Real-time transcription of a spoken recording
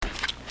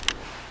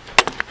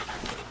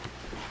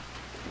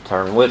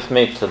Turn with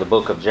me to the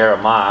book of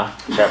Jeremiah,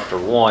 chapter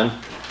 1.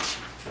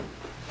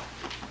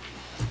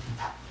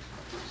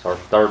 It's our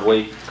third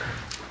week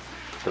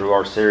through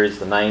our series,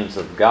 The Names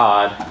of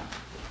God.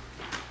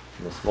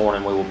 And this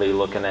morning we will be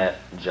looking at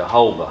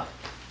Jehovah.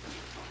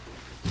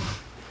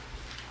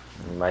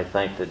 You may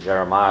think that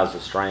Jeremiah is a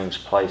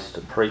strange place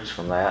to preach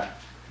from that,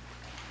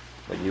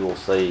 but you will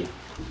see,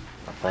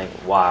 I think,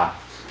 why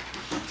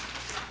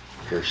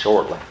here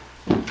shortly.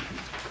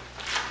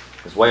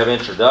 As way of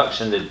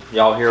introduction, did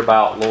y'all hear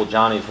about little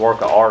Johnny's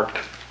work of art?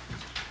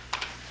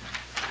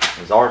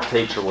 His art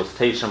teacher was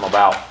teaching him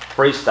about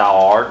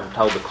freestyle art and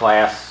told the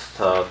class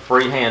to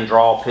freehand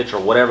draw a picture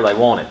of whatever they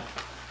wanted.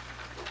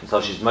 And so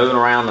she's moving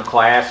around the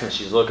class and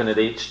she's looking at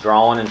each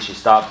drawing, and she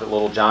stops at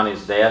little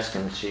Johnny's desk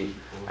and she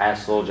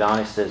asks little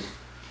Johnny, says,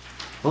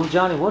 "Little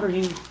Johnny, what are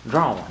you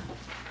drawing?"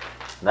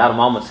 Without a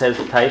moment's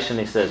hesitation,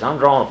 he says, "I'm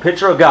drawing a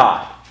picture of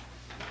God."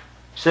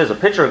 She says, "A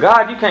picture of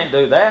God? You can't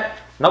do that.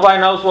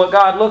 Nobody knows what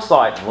God looks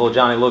like." And little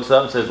Johnny looks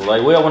up and says, "Well,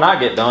 they will when I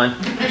get done."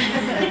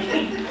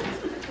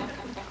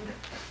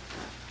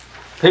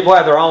 People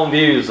have their own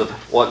views of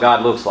what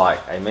God looks like.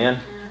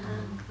 Amen?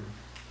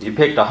 You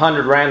picked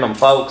 100 random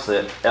folks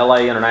at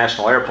LA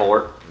International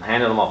Airport and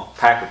handed them a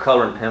pack of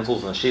coloring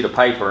pencils and a sheet of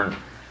paper and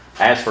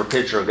asked for a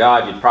picture of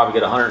God, you'd probably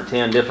get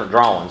 110 different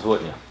drawings,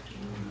 wouldn't you?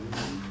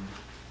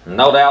 And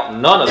no doubt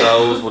none of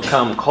those would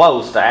come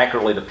close to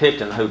accurately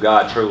depicting who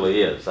God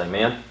truly is.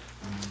 Amen?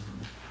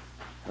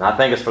 And I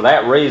think it's for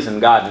that reason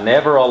God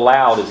never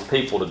allowed His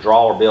people to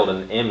draw or build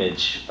an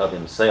image of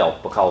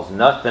Himself, because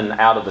nothing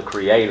out of the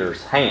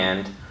Creator's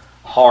hand,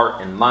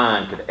 heart, and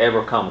mind could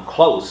ever come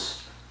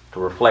close to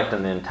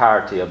reflecting the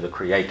entirety of the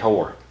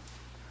Creator.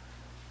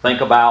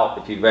 Think about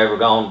if you've ever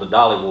gone to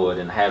Dollywood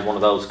and had one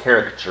of those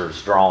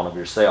caricatures drawn of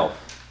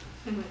yourself.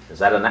 Is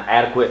that an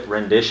adequate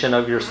rendition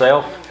of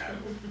yourself?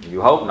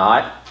 You hope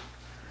not.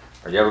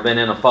 Or you ever been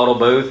in a photo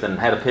booth and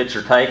had a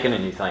picture taken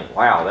and you think,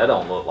 "Wow, that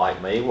don't look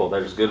like me"? Well,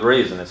 there's good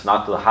reason. It's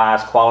not the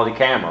highest quality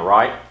camera,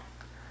 right?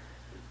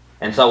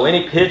 And so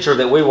any picture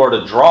that we were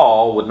to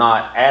draw would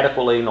not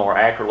adequately, nor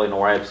accurately,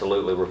 nor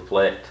absolutely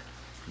reflect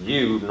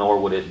you, nor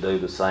would it do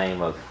the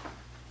same of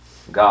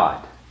God.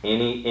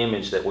 Any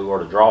image that we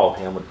were to draw of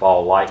Him would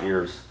fall light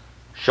years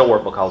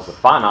short, because the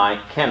finite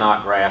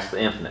cannot grasp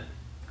the infinite.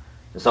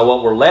 And so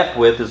what we're left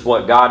with is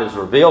what God has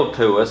revealed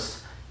to us.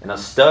 And a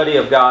study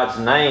of God's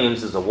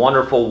names is a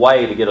wonderful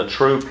way to get a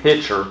true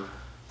picture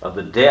of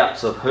the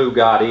depths of who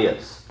God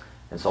is.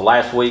 And so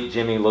last week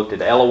Jimmy looked at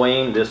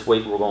Elohim. This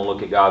week we're going to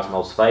look at God's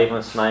most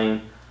famous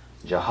name,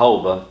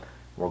 Jehovah.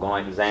 We're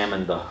going to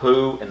examine the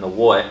who and the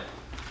what,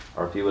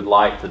 or if you would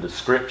like, the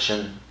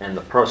description and the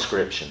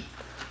prescription.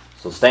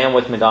 So stand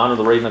with me to honor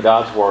the reading of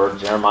God's Word,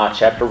 Jeremiah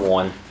chapter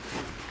 1.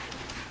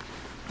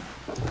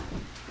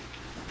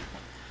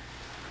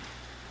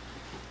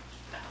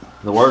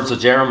 The words of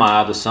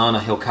Jeremiah, the son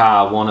of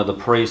Hilkiah, one of the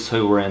priests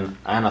who were in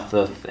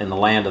Anathoth in the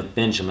land of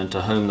Benjamin,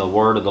 to whom the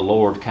word of the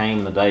Lord came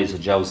in the days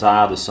of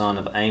Josiah, the son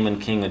of Amon,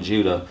 king of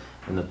Judah,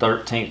 in the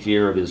 13th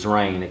year of his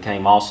reign. It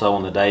came also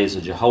in the days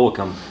of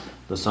Jehoiakim,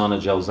 the son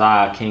of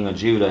Josiah, king of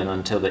Judah, and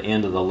until the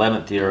end of the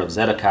 11th year of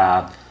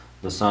Zedekiah,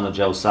 the son of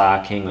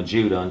Josiah, king of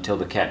Judah, until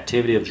the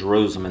captivity of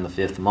Jerusalem in the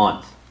 5th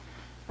month.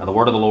 Now the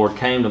word of the Lord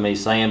came to me,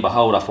 saying,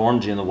 Behold, I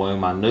formed you in the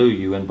womb, I knew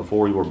you, and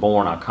before you were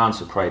born I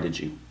consecrated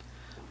you.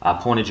 I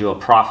appointed you a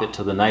prophet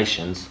to the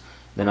nations.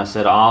 Then I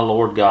said, Ah,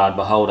 Lord God,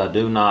 behold, I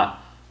do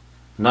not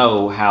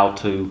know how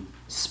to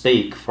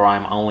speak, for I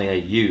am only a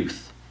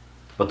youth.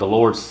 But the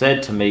Lord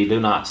said to me,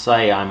 Do not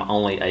say, I am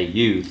only a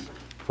youth,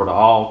 for to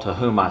all to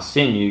whom I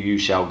send you, you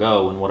shall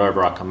go, and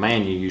whatever I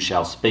command you, you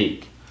shall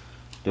speak.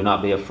 Do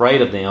not be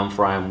afraid of them,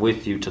 for I am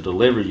with you to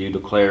deliver you,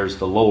 declares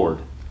the Lord.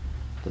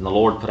 Then the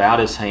Lord put out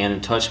His hand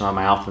and touched my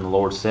mouth, and the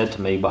Lord said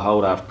to me,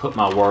 Behold, I have put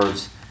my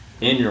words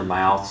in your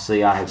mouth.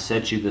 See, I have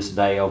set you this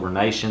day over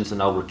nations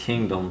and over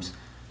kingdoms,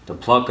 to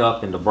pluck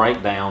up and to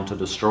break down, to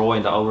destroy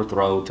and to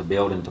overthrow, to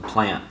build and to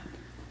plant.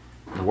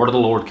 And the word of the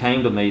Lord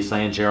came to me,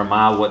 saying,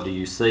 Jeremiah, what do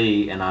you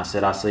see? And I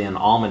said, I see an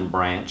almond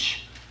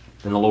branch.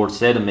 Then the Lord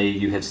said to me,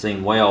 You have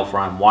seen well, for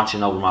I am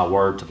watching over my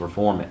word to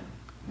perform it.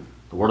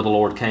 The word of the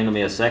Lord came to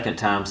me a second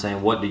time,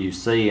 saying, What do you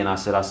see? And I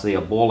said, I see a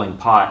boiling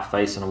pot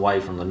facing away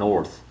from the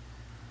north.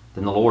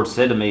 Then the Lord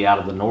said to me, Out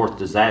of the north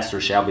disaster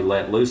shall be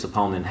let loose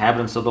upon the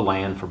inhabitants of the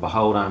land, for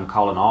behold, I am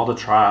calling all the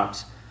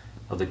tribes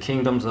of the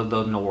kingdoms of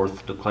the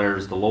north,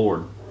 declares the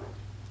Lord.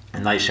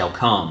 And they shall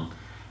come,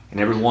 and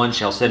every one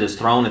shall set his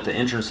throne at the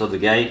entrance of the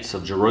gates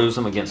of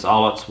Jerusalem, against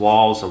all its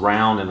walls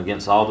around, and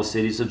against all the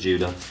cities of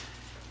Judah.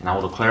 And I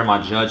will declare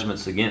my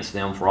judgments against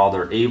them for all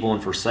their evil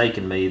and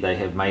forsaken me. They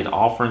have made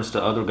offerings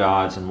to other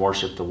gods and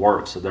worshipped the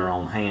works of their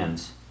own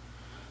hands.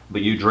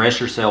 But you dress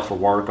yourself for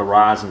work,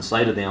 arise and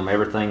say to them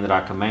everything that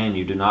I command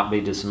you. Do not be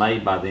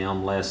dismayed by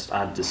them, lest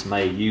I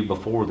dismay you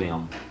before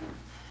them.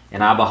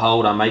 And I,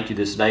 behold, I make you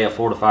this day a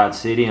fortified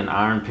city, an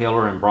iron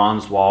pillar and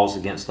bronze walls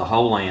against the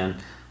whole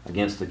land,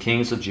 against the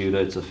kings of Judah,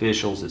 its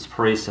officials, its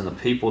priests, and the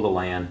people of the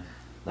land.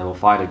 They will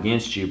fight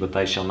against you, but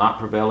they shall not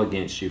prevail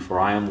against you, for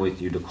I am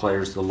with you,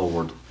 declares the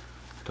Lord,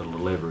 to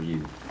deliver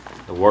you.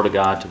 the Word of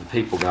God to the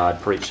people,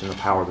 God, preached in the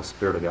power of the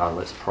Spirit of God.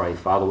 Let's pray.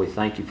 Father, we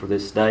thank you for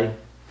this day.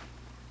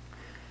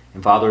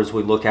 And Father, as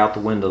we look out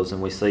the windows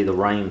and we see the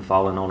rain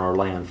falling on our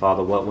land,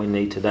 Father, what we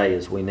need today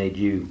is we need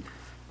you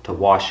to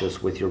wash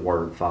us with your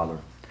Word, Father.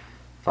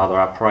 Father,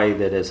 I pray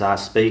that as I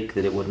speak,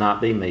 that it would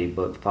not be me,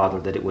 but Father,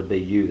 that it would be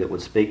you that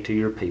would speak to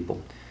your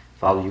people.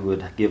 Father, you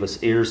would give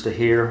us ears to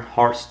hear,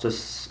 hearts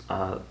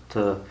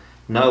to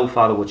know,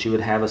 Father, what you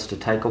would have us to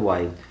take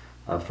away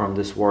from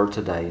this word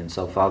today. And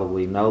so, Father,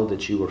 we know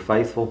that you are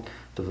faithful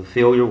to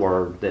fulfill your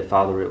word, that,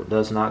 Father, it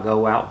does not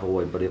go out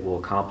void, but it will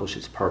accomplish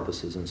its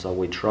purposes. And so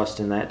we trust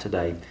in that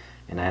today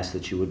and ask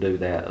that you would do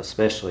that,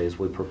 especially as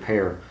we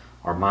prepare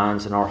our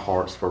minds and our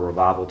hearts for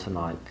revival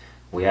tonight.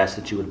 We ask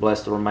that you would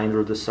bless the remainder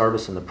of this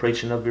service and the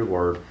preaching of your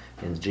word.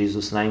 In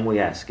Jesus' name we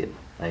ask it.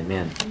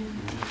 Amen.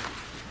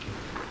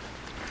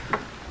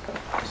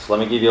 So let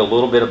me give you a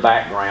little bit of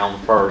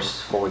background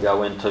first before we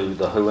go into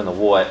the who and the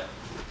what.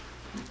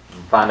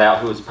 And find out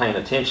who was paying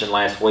attention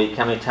last week.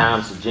 How many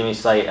times did Jimmy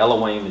say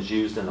Elohim is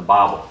used in the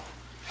Bible?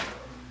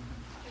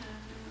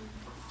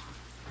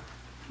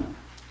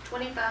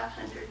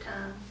 2,500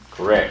 times.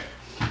 Correct.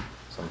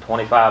 Some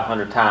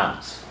 2,500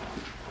 times.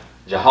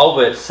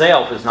 Jehovah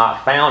itself is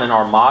not found in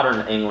our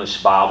modern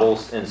English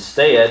Bibles.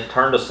 Instead,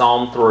 turn to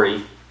Psalm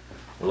 3.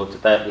 We looked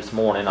at that this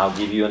morning. I'll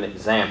give you an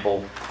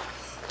example.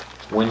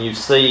 When you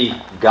see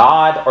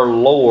God or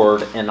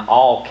Lord in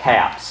all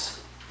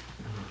caps.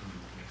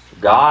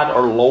 God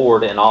or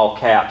Lord in all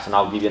caps. And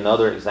I'll give you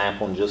another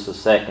example in just a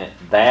second.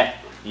 That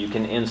you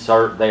can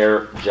insert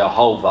there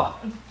Jehovah.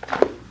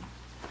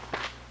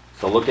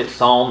 So look at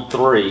Psalm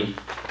 3.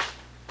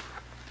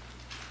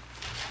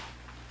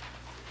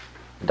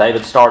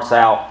 David starts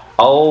out,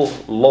 O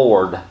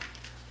Lord.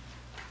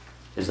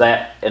 Is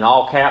that in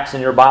all caps in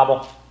your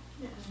Bible?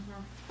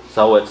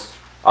 So it's,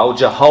 O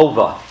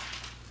Jehovah.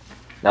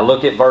 Now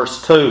look at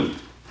verse 2.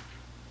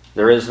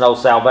 There is no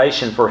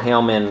salvation for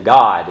him in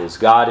God. Is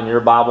God in your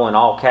Bible in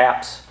all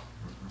caps?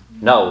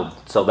 No.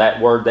 So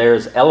that word there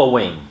is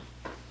Elohim.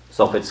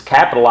 So if it's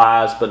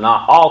capitalized but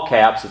not all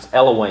caps, it's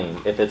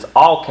Elohim. If it's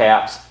all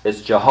caps,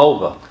 it's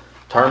Jehovah.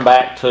 Turn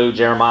back to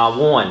Jeremiah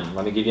 1.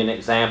 Let me give you an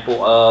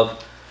example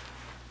of,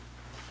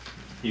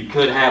 you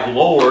could have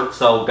Lord,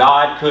 so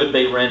God could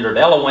be rendered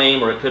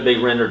Elohim, or it could be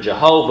rendered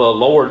Jehovah.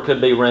 Lord could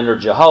be rendered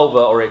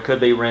Jehovah, or it could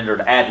be rendered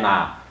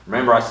Adonai.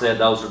 Remember I said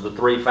those are the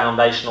three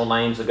foundational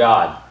names of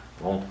God.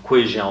 I won't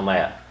quiz you on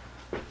that.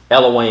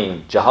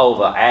 Elohim,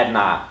 Jehovah,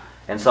 Adonai.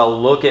 And so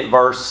look at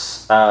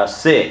verse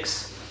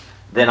 6.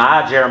 Then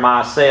I,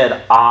 Jeremiah,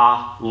 said,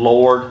 Ah,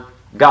 Lord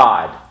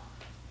God.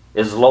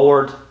 Is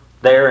Lord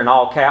there in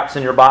all caps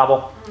in your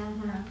Bible?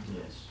 Mm-hmm.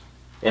 Yes.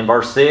 In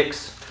verse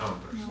 6?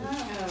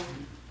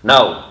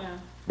 No,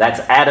 that's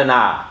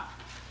Adonai.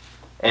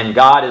 And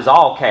God is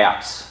all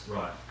caps.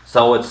 Right.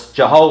 So it's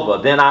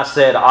Jehovah. Then I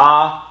said,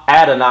 Ah,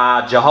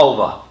 Adonai,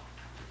 Jehovah.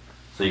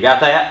 So you got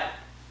that?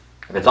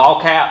 If it's all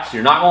caps,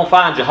 you're not going to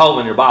find Jehovah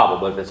in your Bible.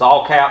 But if it's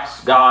all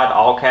caps God,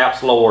 all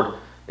caps Lord,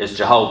 it's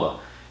Jehovah.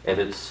 If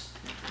it's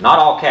not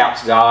all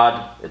caps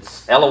God,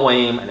 it's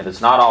Elohim. And if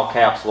it's not all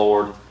caps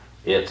Lord,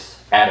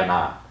 it's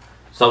Adonai.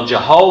 So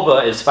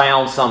Jehovah is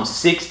found some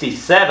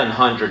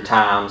 6,700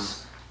 times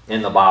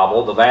in the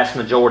Bible, the vast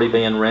majority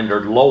being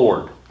rendered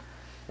Lord.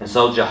 And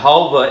so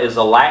Jehovah is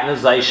a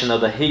Latinization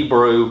of the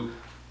Hebrew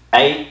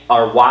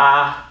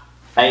YHWH.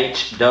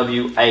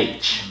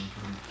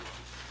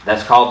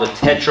 That's called the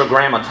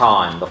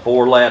Tetragrammaton, the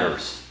 4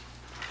 letters.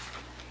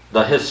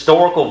 The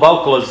historical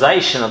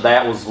vocalization of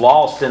that was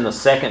lost in the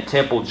Second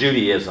Temple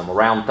Judaism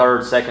around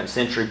 3rd, 2nd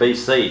century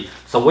BC.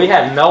 So we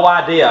have no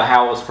idea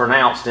how it was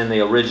pronounced in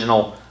the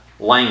original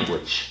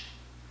language.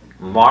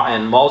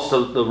 And most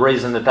of the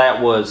reason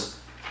that was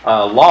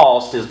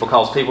lost is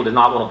because people did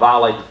not want to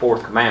violate the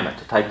 4th commandment,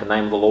 to take the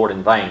name of the Lord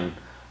in vain.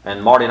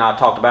 And Marty and I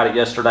talked about it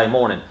yesterday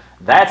morning.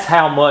 That's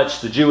how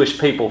much the Jewish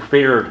people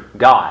feared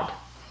God.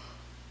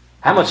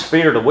 How much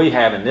fear do we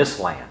have in this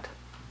land?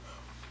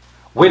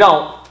 We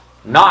don't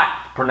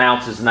not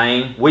pronounce His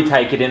name, we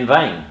take it in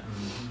vain.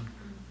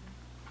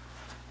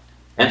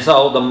 And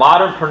so the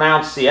modern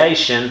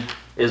pronunciation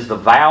is the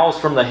vowels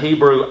from the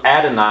Hebrew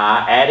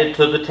Adonai added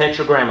to the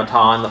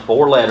Tetragrammaton, the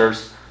 4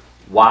 letters,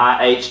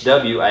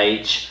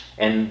 YHWH,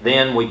 and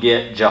then we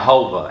get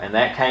Jehovah. And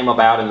that came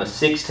about in the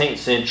 16th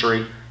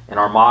century in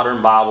our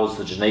modern Bibles,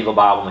 the Geneva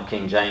Bible and the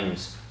King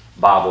James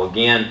Bible.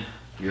 Again,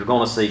 you're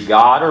going to see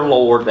God or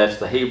Lord, that's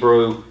the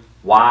Hebrew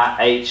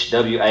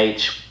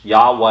YHWH,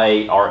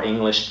 Yahweh, or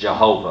English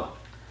Jehovah.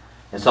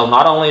 And so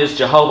not only is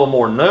Jehovah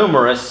more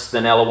numerous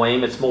than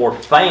Elohim, it's more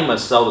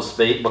famous, so to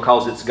speak,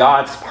 because it's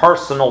God's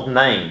personal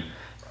name.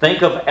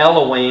 Think of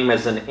Elohim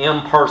as an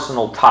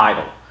impersonal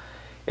title.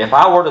 If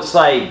I were to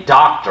say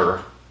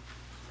doctor,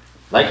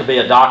 they could be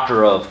a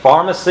doctor of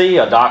pharmacy,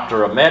 a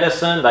doctor of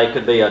medicine, they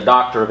could be a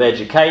doctor of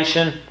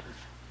education,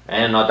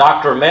 and a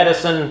doctor of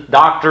medicine,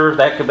 doctor,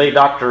 that could be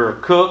Dr.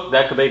 Cook,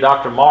 that could be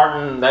Dr.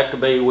 Martin, that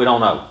could be, we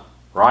don't know,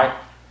 right?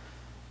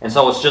 And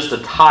so it's just a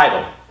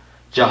title.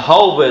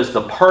 Jehovah is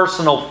the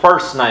personal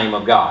first name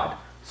of God.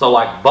 So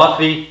like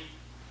Buffy,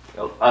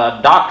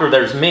 doctor,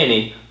 there's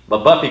many,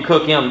 but Buffy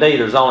Cook, MD,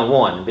 there's only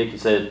one. And Vicki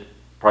said,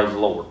 praise the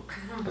Lord,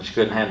 but she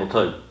couldn't handle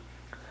two.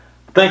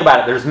 Think about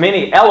it. There's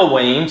many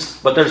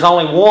Elohims, but there's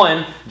only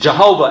one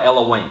Jehovah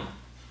Elohim.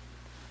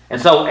 And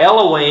so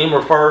Elohim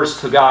refers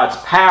to God's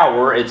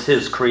power. It's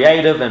His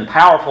creative and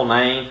powerful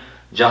name.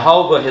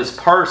 Jehovah, His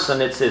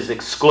person, it's His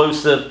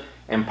exclusive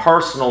and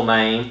personal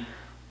name.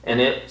 And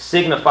it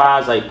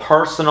signifies a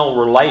personal,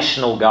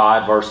 relational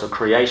God versus a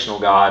creational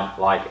God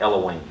like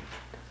Elohim.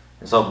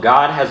 And so if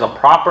God has a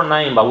proper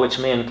name by which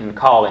men can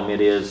call Him,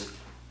 it is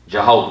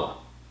Jehovah.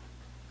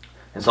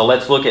 And so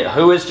let's look at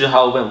who is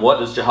Jehovah and what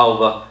does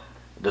Jehovah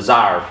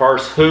desire.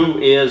 First, who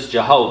is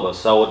Jehovah?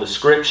 So a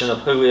description of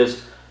who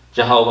is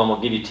Jehovah. I'm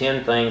going to give you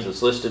 10 things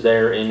that's listed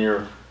there in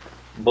your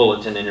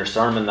bulletin, in your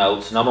sermon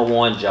notes. Number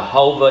 1,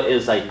 Jehovah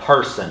is a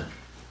person.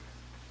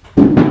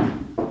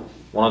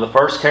 One of the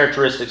first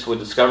characteristics we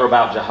discover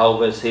about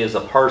Jehovah is He is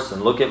a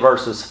person. Look at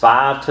verses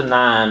 5 to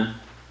 9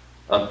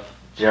 of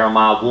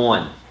Jeremiah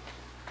 1.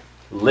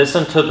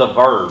 Listen to the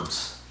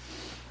verbs.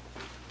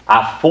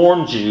 I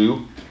formed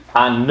you,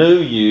 I knew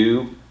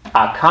you,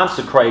 I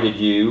consecrated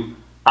you,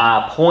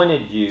 I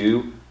appointed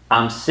you,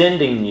 I'm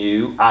sending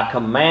you, I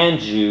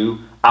command you,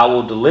 I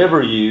will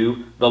deliver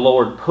you. The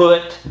Lord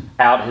put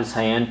out His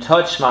hand,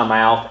 touched my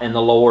mouth, and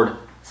the Lord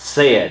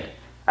said.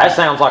 That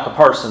sounds like a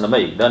person to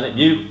me, doesn't it?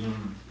 You?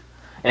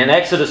 In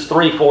Exodus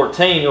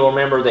 3:14, you'll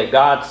remember that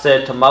God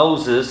said to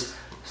Moses,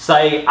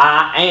 say,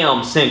 I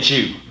am sent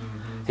you.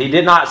 He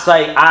did not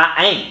say,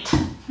 I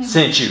ain't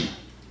sent you.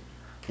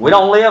 We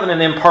don't live in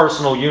an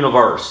impersonal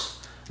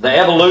universe. The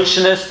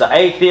evolutionists, the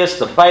atheists,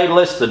 the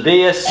fatalists, the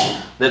deists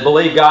that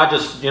believe God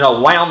just,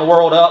 wound the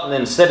world up and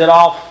then set it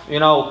off,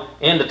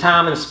 into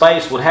time and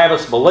space would have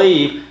us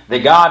believe that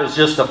God is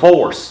just a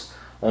force.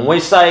 When we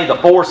say the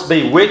force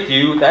be with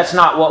you, that's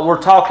not what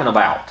we're talking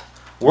about.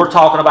 We're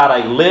talking about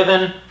a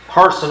living,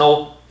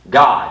 personal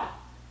God.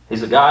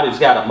 He's a God who's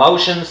got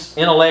emotions,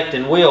 intellect,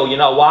 and will. You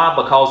know why?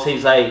 Because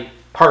He's a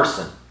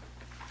person.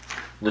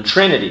 The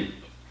Trinity,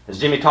 as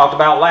Jimmy talked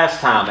about last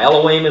time,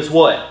 Elohim is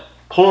what?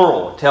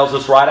 Plural. It tells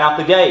us right out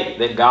the gate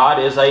that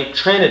God is a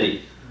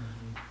Trinity.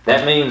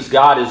 That means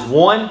God is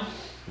one,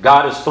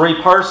 God is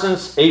three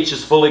persons, each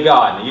is fully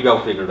God. Now you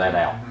go figure that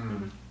out.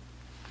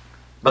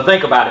 But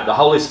think about it. The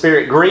Holy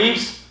Spirit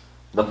grieves,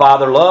 the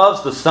Father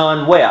loves, the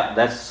Son wept.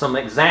 That's some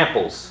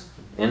examples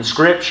in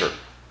Scripture.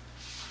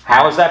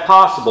 How is that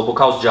possible?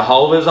 Because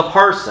Jehovah is a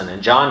person.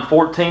 In John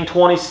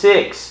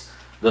 14:26,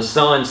 the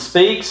Son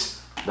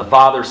speaks, the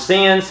Father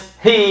sends,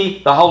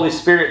 He, the Holy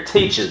Spirit,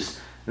 teaches.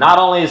 Not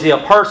only is He a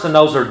person,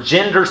 those are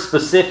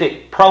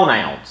gender-specific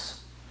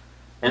pronouns.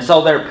 And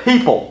so they're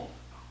people.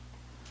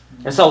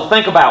 And so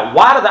think about,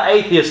 why do the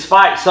atheists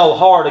fight so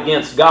hard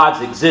against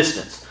God's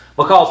existence?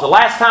 Because the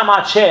last time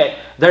I checked,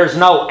 there's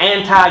no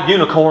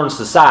anti-unicorn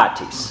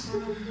societies.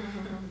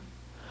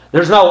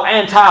 There's no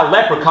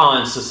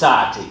anti-leprechaun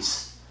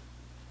societies.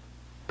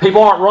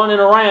 People aren't running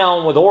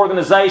around with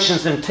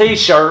organizations and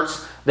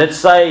t-shirts that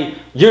say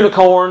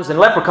unicorns and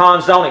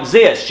leprechauns don't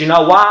exist. You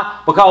know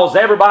why? Because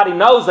everybody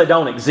knows they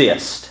don't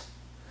exist.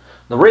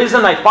 The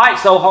reason they fight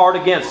so hard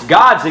against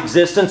God's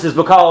existence is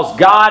because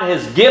God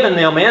has given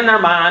them in their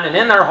mind and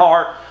in their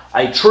heart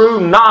a true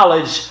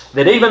knowledge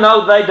that even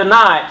though they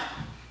deny it,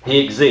 He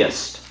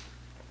exists.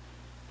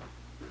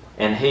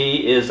 And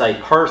He is a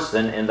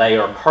person, and they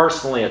are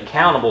personally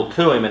accountable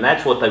to Him, and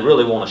that's what they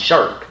really want to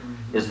shirk,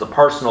 is the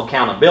personal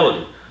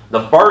accountability.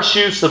 The first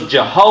use of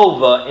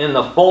Jehovah in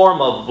the form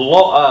of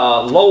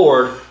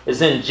Lord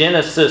is in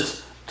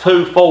Genesis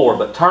 2:4.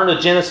 But turn to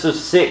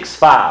Genesis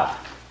 6:5.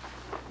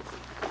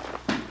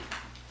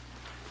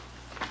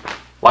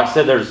 Like I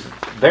said, there's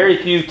very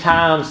few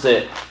times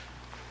that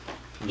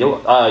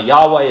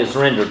Yahweh is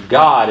rendered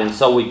God, and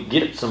so we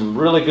get some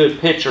really good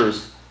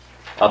pictures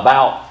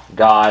about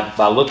God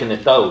by looking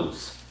at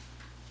those.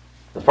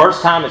 The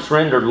first time it's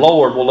rendered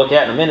Lord, we'll look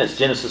at in a minute, is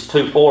Genesis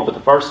 2:4, but the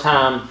first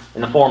time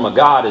in the form of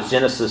God is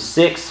Genesis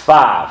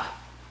 6:5.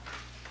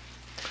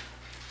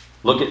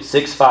 Look at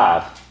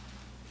 6:5.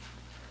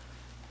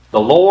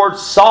 The Lord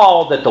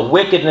saw that the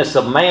wickedness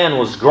of man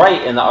was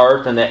great in the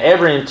earth, and that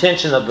every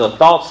intention of the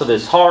thoughts of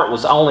his heart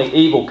was only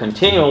evil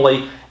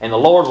continually. And the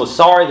Lord was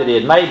sorry that He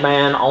had made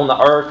man on the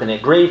earth, and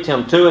it grieved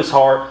Him to His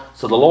heart.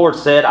 So the Lord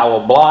said, I will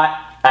blot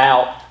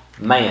out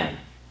man.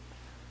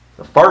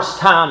 The first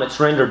time it's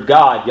rendered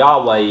God,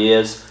 Yahweh,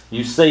 is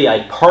you see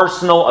a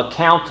personal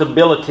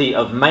accountability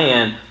of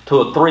man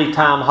to a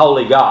three-time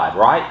holy God,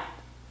 right?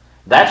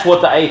 That's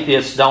what the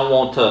atheists don't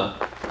want to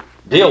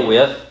deal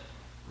with,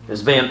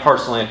 is being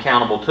personally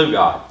accountable to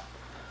God.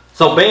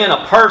 So being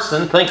a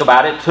person, think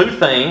about it, two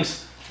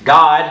things.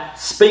 God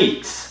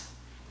speaks.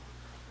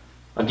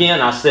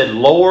 Again, I said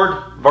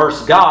Lord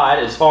versus God.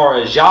 As far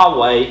as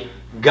Yahweh,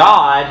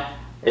 God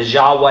as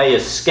Yahweh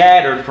is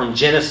scattered from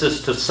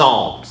Genesis to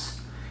Psalms.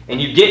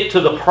 And you get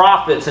to the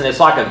prophets and it's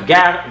like a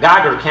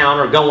Geiger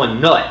counter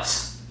going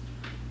nuts.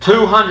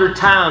 200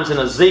 times in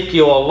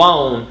Ezekiel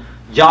alone,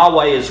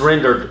 Yahweh is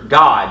rendered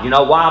God. You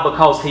know why?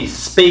 Because He's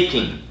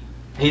speaking.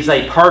 He's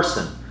a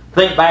person.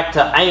 Think back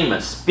to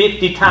Amos.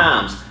 50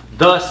 times,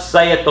 Thus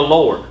saith the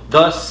Lord.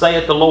 Thus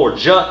saith the Lord.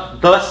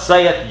 Thus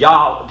saith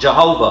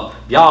Jehovah,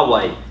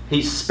 Yahweh.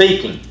 He's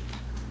speaking.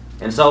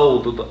 And so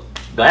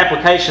the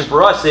application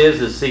for us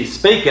is He's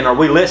speaking, are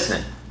we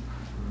listening?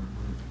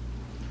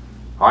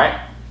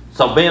 Alright?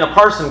 So being a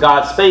person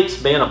God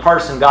speaks, being a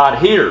person God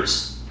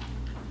hears.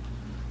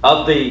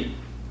 Of the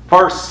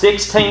first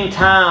 16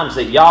 times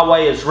that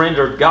Yahweh is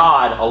rendered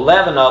God,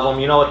 11 of them,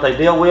 you know what they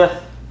deal with?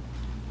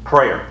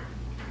 Prayer.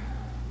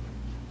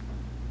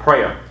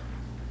 Prayer.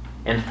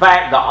 In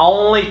fact, the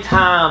only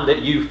time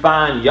that you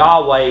find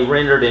Yahweh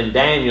rendered in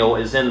Daniel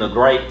is in the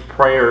great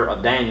prayer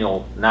of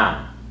Daniel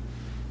 9.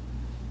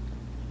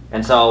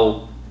 And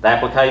so the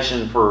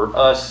application for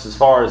us as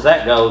far as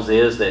that goes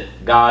is that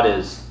God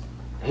is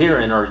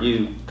hearing, are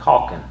you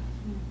talking?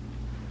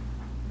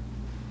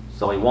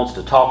 So He wants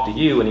to talk to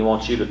you and He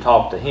wants you to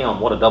talk to Him.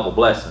 What a double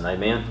blessing,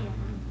 amen?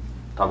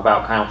 Talk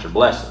about count your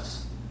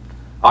blessings.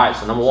 Alright,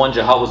 so number 1,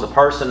 Jehovah's a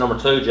person. Number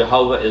 2,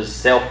 Jehovah is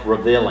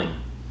self-revealing.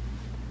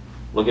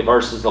 Look at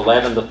verses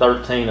 11 to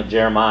 13 of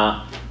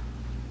Jeremiah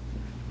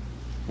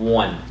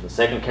 1. The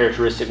second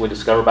characteristic we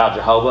discover about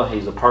Jehovah,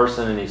 He's a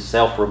person and He's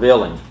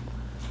self-revealing.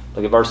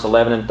 Look at verse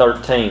 11 and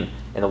 13.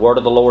 And the word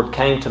of the Lord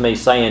came to me,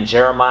 saying,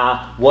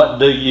 Jeremiah, what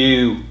do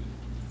you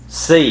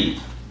see?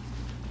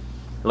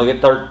 Look at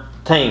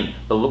 13.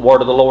 The word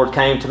of the Lord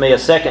came to me a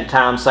second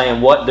time, saying,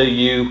 what do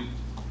you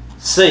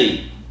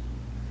see?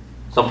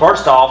 So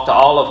first off, to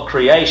all of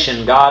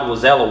creation, God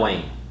was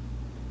Elohim.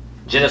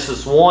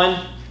 Genesis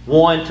 1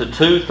 to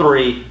 2,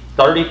 3,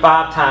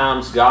 35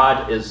 times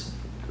God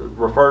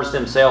refers to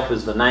Himself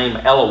as the name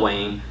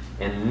Elohim,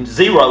 and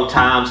 0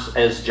 times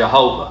as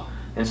Jehovah.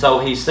 And so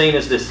He's seen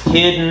as this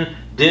hidden,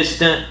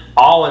 distant,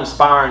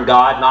 awe-inspiring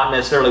God, not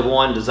necessarily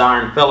one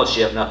desiring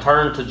fellowship. Now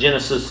turn to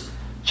Genesis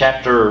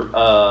chapter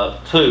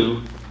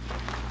 2,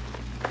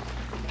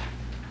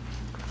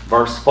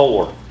 verse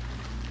 4.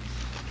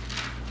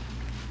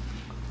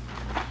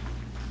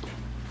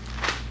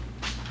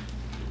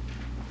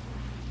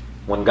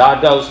 When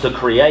God goes to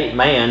create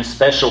man,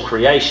 special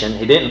creation,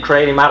 He didn't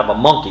create him out of a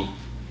monkey.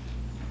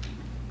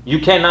 You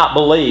cannot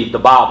believe the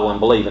Bible and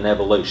believe in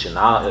evolution.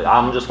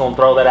 I'm just going to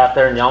throw that out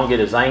there and y'all can get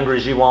as angry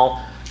as you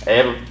want.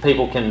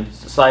 People can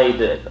say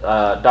that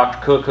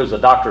Dr. Cook, who's a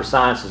doctor of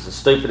science, is as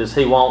stupid as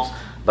he wants.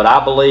 But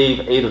I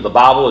believe either the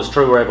Bible is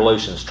true or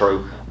evolution is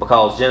true.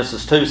 Because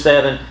Genesis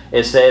 2:7,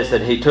 it says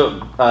that He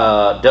took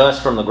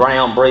dust from the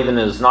ground, breathing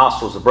in His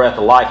nostrils the breath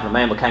of life, and the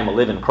man became a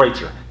living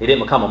creature. He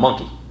didn't become a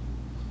monkey.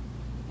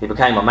 He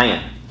became a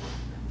man.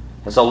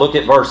 And so look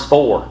at verse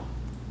 4.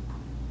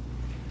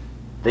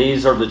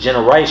 These are the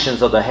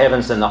generations of the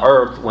heavens and the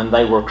earth when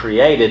they were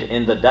created,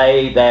 in the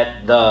day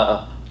that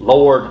the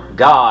Lord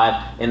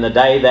God, in the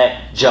day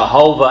that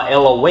Jehovah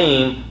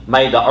Elohim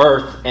made the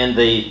earth and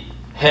the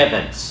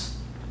heavens.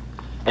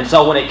 And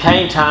so when it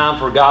came time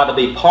for God to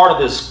be part of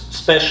this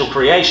special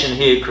creation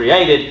He had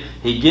created,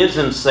 He gives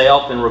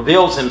Himself and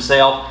reveals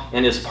Himself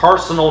in His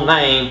personal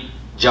name,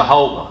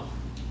 Jehovah.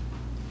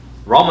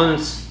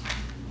 Romans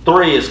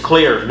 3 is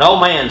clear. No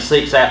man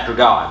seeks after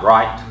God,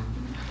 right?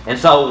 And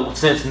so,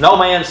 since no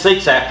man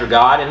seeks after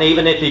God, and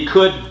even if he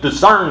could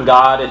discern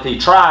God, if he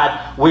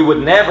tried, we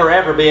would never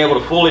ever be able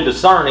to fully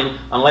discern Him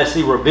unless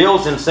He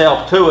reveals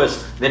Himself to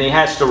us. Then He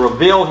has to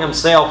reveal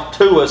Himself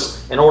to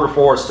us in order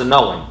for us to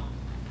know Him.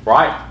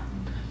 Right?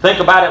 Think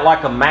about it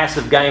like a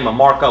massive game of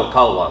Marco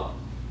Polo.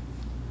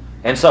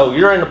 And so,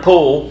 you're in the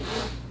pool,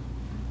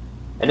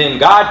 and then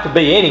God could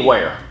be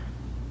anywhere.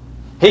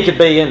 He could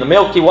be in the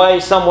Milky Way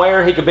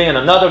somewhere. He could be in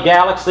another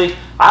galaxy.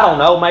 I don't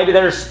know. Maybe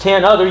there's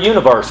 10 other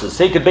universes.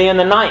 He could be in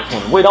the ninth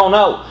one. We don't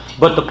know.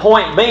 But the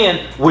point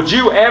being, would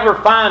you ever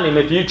find Him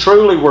if you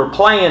truly were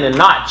playing and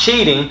not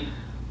cheating,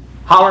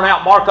 hollering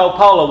out Marco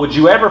Polo? Would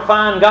you ever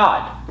find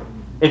God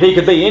if He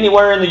could be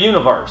anywhere in the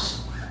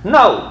universe?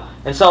 No.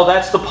 And so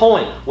that's the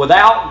point.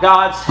 Without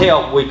God's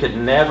help, we could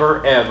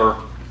never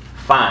ever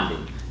find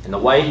Him. And the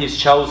way He's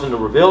chosen to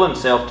reveal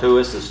Himself to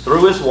us is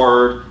through His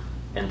Word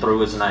and through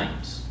His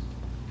names.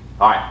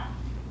 Alright.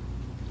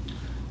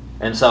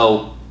 And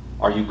so,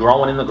 are you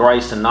growing in the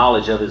grace and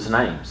knowledge of His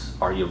names?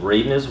 Are you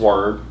reading His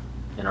Word?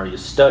 And are you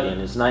studying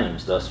His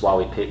names? That's why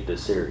we picked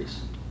this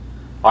series.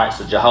 Alright,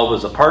 so Jehovah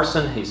is a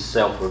person. He's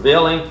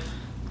self-revealing.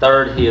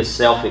 Third, He is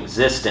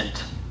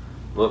self-existent.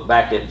 Look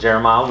back at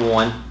Jeremiah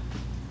 1,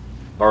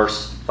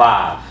 verse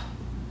 5.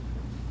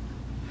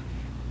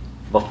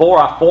 Before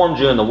I formed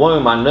you in the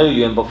womb, I knew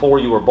you, and before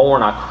you were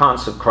born, I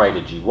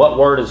consecrated you. What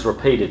word is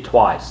repeated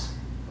twice?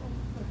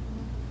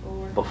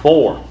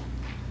 Before.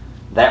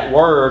 That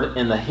word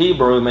in the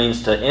Hebrew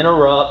means to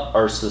interrupt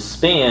or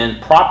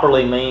suspend,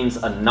 properly means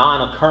a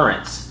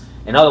non-occurrence.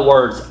 In other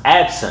words,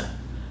 absent.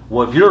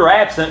 Well, if you're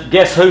absent,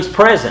 guess who's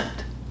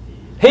present?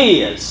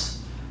 He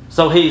is.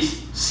 So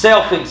He's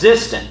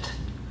self-existent.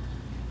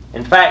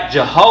 In fact,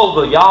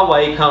 Jehovah,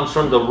 Yahweh, comes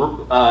from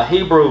the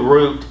Hebrew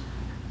root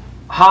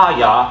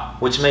Haya,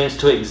 which means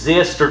to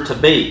exist or to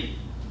be.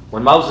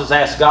 When Moses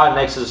asked God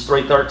in Exodus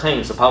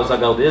 3:13, suppose I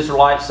go to the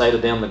Israelites, say to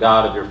them, the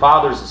God of your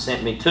fathers has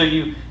sent me to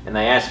you, and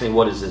they ask me,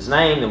 what is His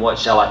name, and what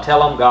shall I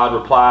tell them? God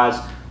replies,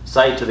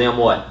 say to them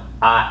what?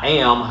 I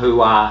am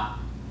who I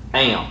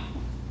am,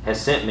 has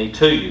sent me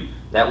to you.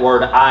 That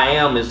word I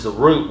am is the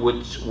root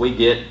which we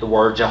get the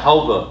word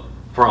Jehovah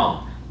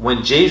from.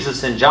 When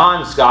Jesus in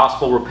John's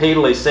Gospel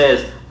repeatedly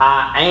says,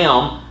 I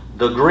am,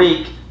 the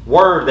Greek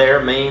word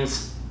there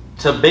means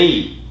to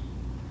be.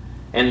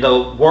 And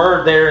the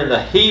word there in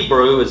the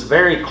Hebrew is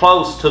very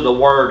close to the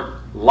word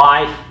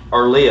life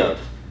or live.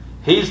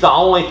 He's the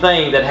only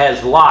thing that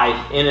has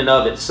life in and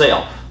of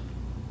itself.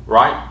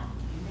 Right?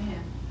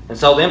 Amen. And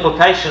so the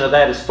implication of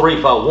that is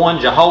threefold. One,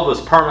 Jehovah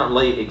is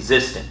permanently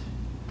existent.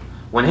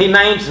 When He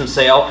names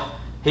Himself,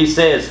 He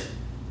says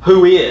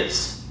who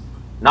is.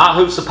 Not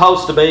who's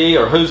supposed to be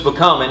or who's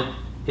becoming.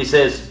 He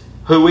says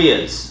who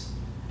is.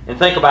 And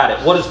think about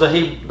it. What does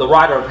the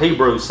writer of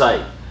Hebrews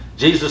say?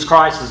 Jesus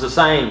Christ is the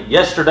same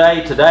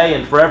yesterday, today,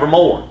 and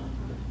forevermore.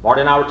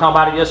 Marty and I were talking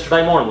about it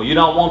yesterday morning. Well, you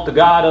don't want the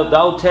God of the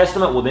Old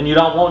Testament? Well, then you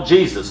don't want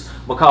Jesus,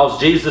 because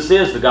Jesus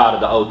is the God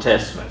of the Old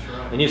Testament. That's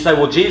right. And you say,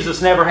 well,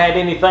 Jesus never had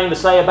anything to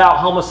say about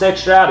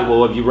homosexuality.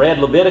 Well, have you read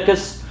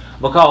Leviticus?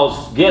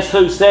 Because guess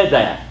who said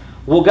that?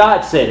 Well,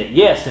 God said it.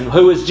 Yes, and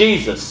who is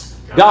Jesus?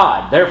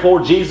 God.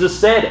 Therefore, Jesus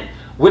said it.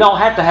 We don't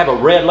have to have a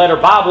red letter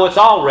Bible. It's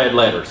all red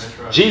letters.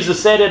 Right.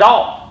 Jesus said it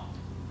all.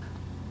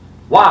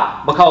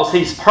 Why? Because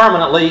He's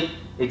permanently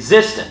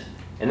existent.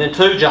 And then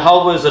two,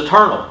 Jehovah is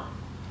eternal.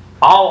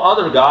 All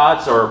other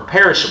gods are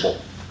perishable.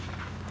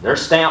 They're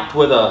stamped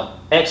with an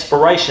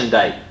expiration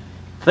date.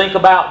 Think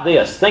about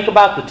this. Think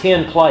about the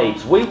 10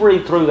 plagues. We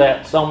read through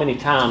that so many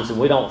times and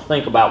we don't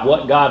think about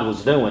what God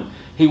was doing.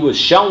 He was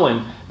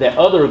showing that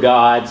other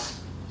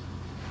gods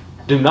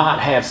do not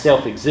have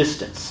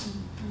self-existence.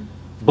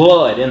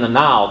 Blood in the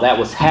Nile, that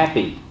was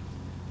Happy,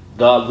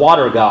 the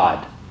water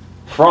god.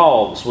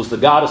 Frogs was the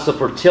goddess of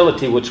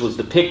fertility, which was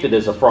depicted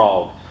as a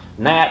frog.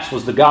 Gnats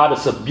was the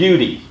goddess of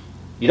beauty.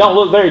 You don't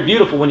look very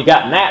beautiful when you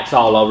got gnats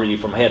all over you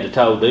from head to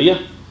toe, do you?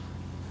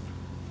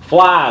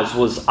 Flies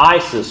was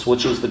Isis,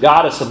 which was the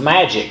goddess of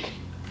magic.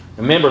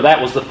 Remember,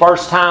 that was the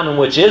first time in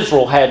which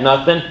Israel had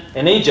nothing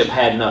and Egypt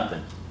had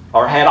nothing.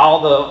 Or had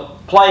all the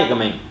plague,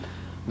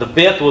 The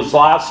fifth was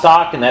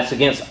livestock, and that's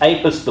against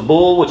Apis the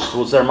bull, which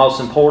was their most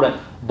important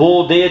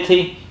bull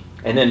deity.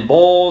 And then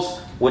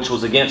bulls, which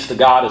was against the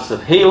goddess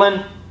of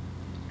healing.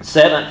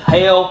 Seventh,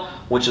 hail,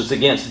 which was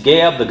against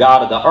Geb, the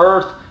god of the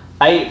earth.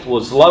 Eighth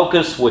was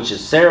locust, which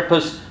is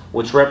Serapis,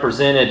 which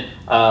represented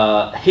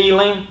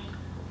healing.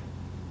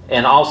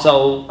 And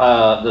also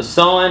the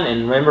sun,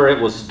 and remember it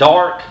was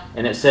dark,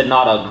 and it said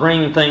not a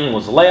green thing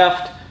was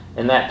left.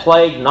 And that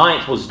plague,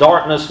 ninth was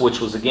darkness, which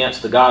was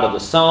against the god of the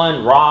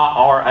sun, Ra,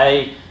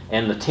 R-A.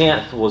 And the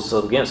 10th was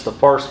against the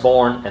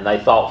firstborn, and they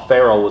thought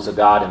Pharaoh was a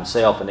god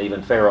himself, and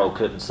even Pharaoh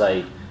couldn't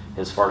save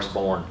his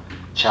firstborn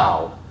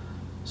child.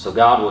 So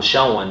God was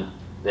showing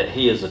that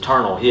He is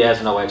eternal. He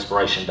has no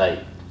expiration date.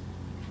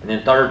 And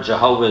then third,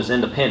 Jehovah is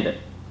independent.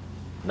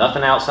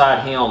 Nothing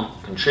outside Him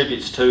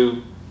contributes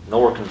to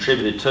nor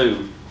contributed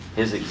to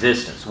His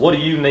existence. What do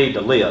you need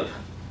to live?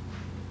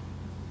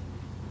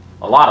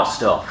 A lot of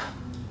stuff.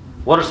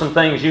 What are some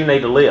things you need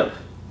to live?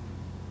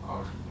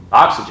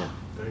 Oxygen.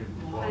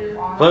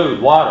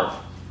 Food, water.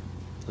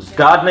 Does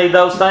God need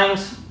those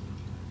things?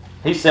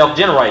 He's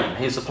self-generating.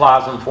 He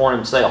supplies them for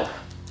Himself.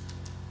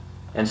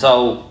 And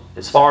so,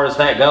 as far as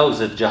that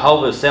goes, if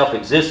Jehovah is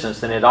self-existence,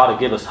 then it ought to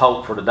give us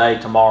hope for today,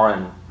 tomorrow,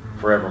 and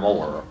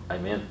forevermore.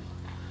 Amen.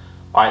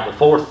 All right, the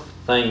fourth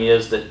thing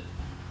is that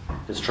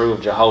is true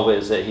of Jehovah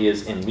is that He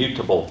is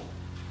immutable.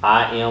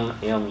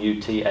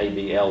 I-M-M-U-T-A-B-L-E.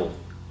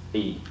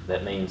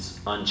 That means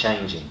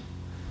unchanging.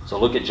 So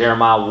look at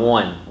Jeremiah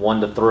 1,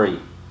 1-3.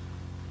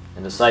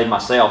 And to save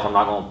myself, I'm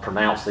not going to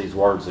pronounce these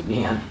words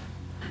again.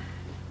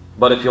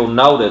 But if you'll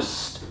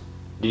notice,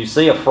 do you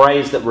see a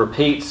phrase that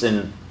repeats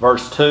in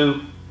verse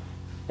 2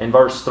 and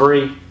verse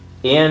 3?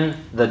 In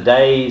the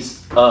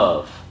days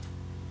of.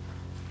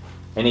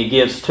 And he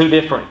gives two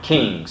different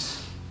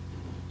kings,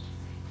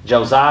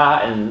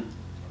 Josiah and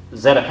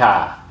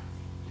Zedekiah.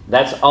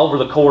 That's over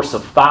the course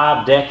of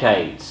 5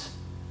 decades.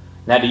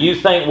 Now, do you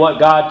think what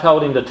God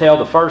told him to tell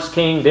the first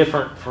king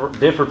differed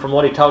from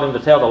what He told him to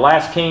tell the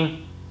last king?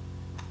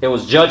 It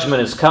was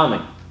judgment is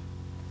coming.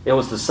 It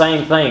was the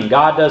same thing.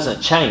 God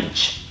doesn't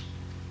change.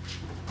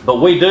 But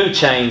we do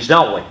change,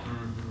 don't we?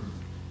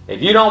 If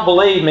you don't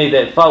believe me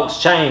that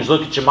folks change,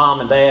 look at your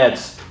mom and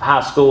dad's high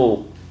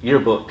school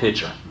yearbook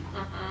picture.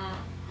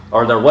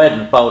 Or their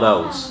wedding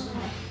photos.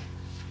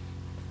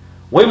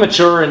 We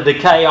mature and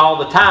decay all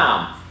the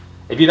time.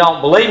 If you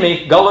don't believe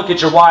me, go look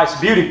at your wife's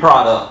beauty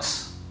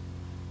products.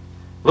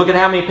 Look at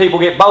how many people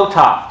get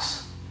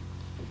Botox.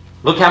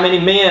 Look how many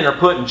men are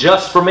putting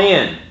just for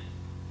men.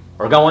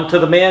 Or going to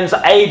the men's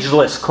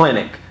ageless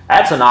clinic.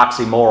 That's an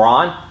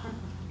oxymoron.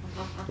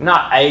 You're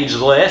not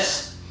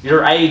ageless.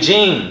 You're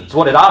aging. It's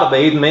what it ought to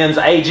be, the men's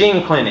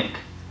aging clinic.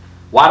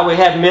 Why do we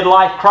have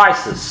midlife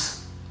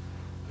crisis?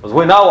 Because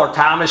we know our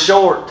time is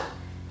short.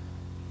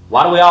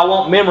 Why do we all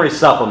want memory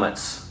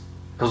supplements?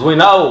 Because we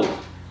know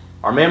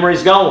our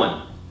memory's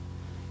going.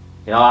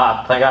 You know,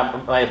 I think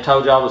I may have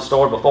told y'all the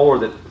story before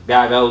that the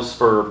guy goes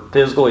for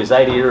physical. He's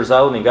 80 years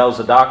old and he goes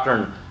to the doctor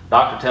and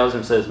Doctor tells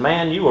him, says,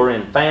 man, you are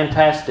in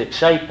fantastic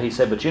shape. He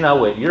said, but you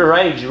know, at your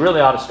age, you really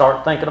ought to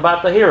start thinking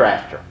about the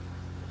hereafter.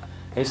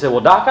 He said,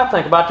 well, Doc, I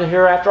think about the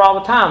hereafter all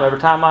the time. Every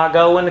time I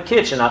go in the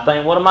kitchen, I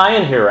think, what am I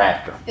in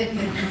hereafter?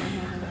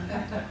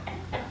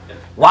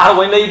 Why do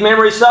we need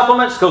memory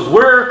supplements? Because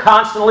we're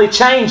constantly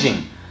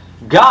changing.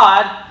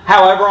 God,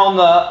 however, on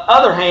the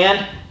other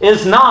hand,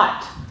 is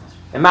not.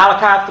 In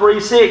Malachi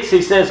 3:6,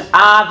 He says,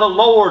 I, the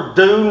Lord,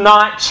 do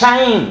not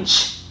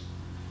change.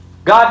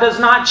 God does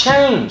not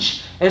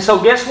change. And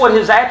so guess what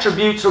His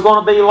attributes are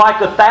going to be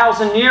like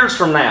 1,000 years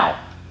from now?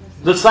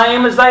 The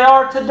same as they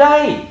are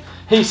today.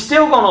 He's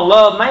still going to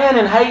love man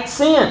and hate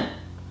sin.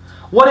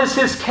 What is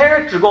His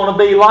character going to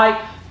be like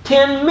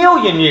 10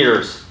 million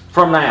years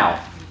from now?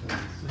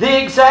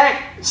 The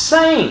exact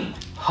same.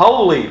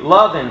 Holy,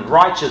 loving,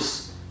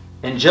 righteous,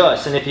 and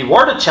just. And if He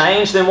were to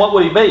change, then what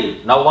would He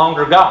be? No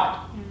longer God.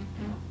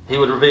 He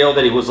would reveal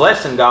that He was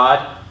less than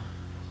God,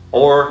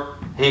 or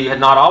He had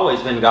not always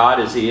been God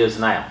as He is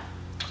now.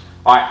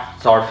 Alright,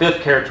 so our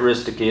fifth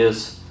characteristic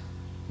is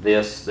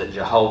this, that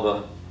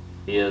Jehovah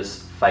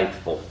is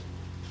faithful.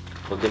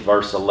 Look at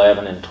verse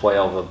 11 and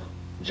 12 of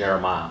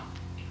Jeremiah.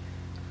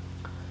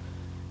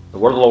 The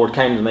word of the Lord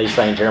came to me,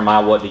 saying,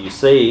 Jeremiah, what do you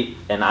see?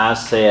 And I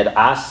said,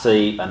 I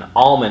see an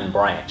almond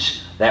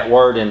branch. That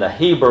word in the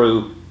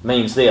Hebrew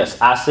means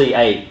this. I see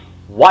a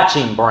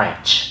watching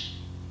branch.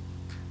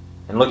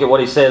 And look at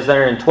what he says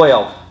there in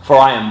 12. For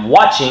I am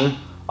watching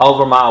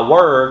over my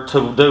word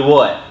to do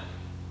what?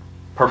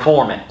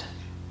 Perform it.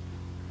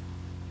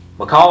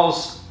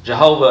 Because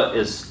Jehovah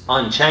is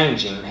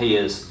unchanging, He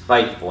is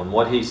faithful. And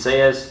what He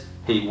says,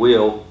 He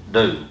will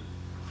do.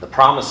 The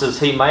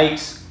promises He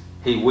makes,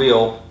 He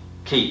will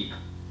keep.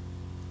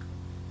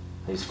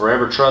 He's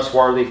forever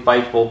trustworthy,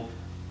 faithful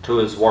to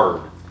His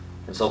word.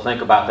 And so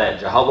think about that.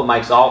 Jehovah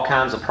makes all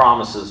kinds of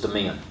promises to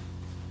men.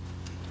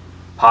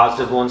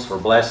 Positive ones for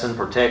blessing,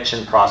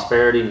 protection,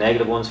 prosperity.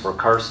 Negative ones for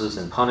curses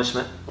and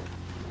punishment.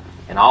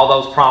 And all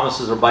those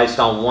promises are based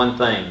on one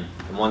thing,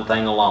 and one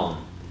thing alone.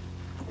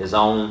 His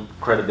own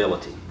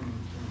credibility.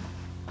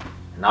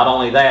 And not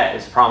only that,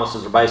 His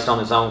promises are based on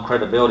His own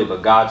credibility,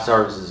 but God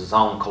serves as His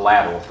own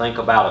collateral. Think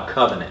about a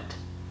covenant.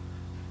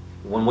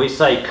 When we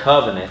say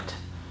covenant,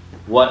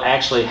 what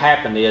actually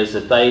happened is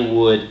that they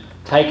would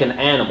take an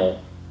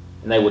animal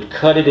and they would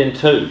cut it in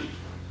two.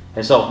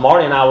 And so if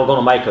Marty and I were going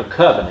to make a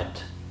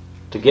covenant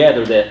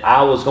together that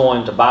I was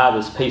going to buy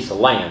this piece of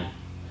land,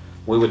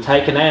 we would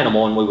take an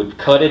animal and we would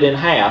cut it in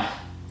half,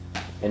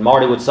 and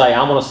Marty would say,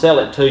 I'm going to sell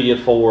it to you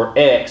for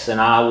X,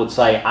 and I would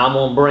say, I'm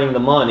going to bring the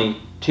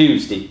money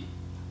Tuesday.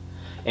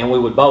 And we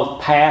would both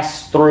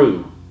pass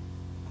through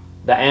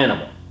the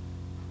animal,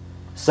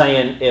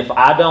 saying, if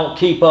I don't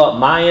keep up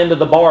my end of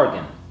the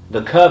bargain,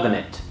 the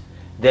covenant,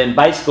 then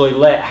basically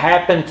let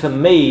happen to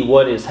me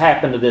what has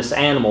happened to this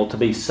animal to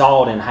be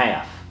sawed in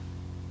half.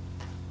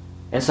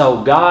 And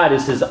so God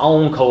is His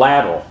own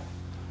collateral.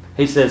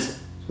 He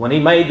says, when He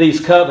made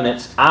these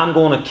covenants, I'm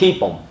going to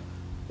keep them.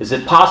 Is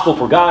it possible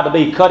for God to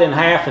be cut in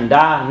half and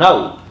die?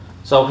 No.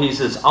 So He's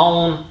His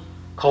own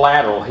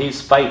collateral.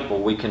 He's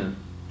faithful. We can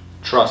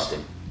trust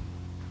Him.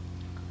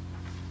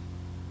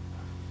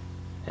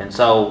 And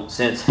so,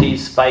 since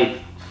He's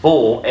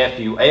faithful,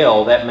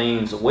 F-U-L, that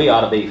means we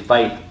ought to be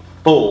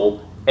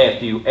faithful,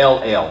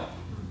 F-U-L-L,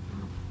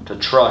 to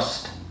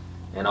trust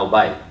and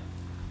obey.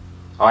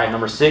 All right,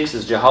 number 6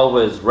 is Jehovah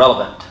is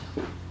relevant.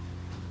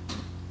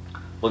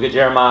 Look at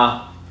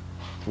Jeremiah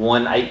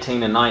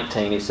 1:18 and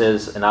 19. He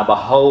says, and I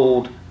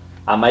behold,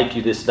 I make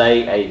you this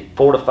day a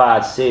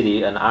fortified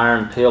city, an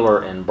iron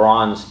pillar and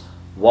bronze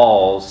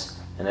walls.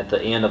 And at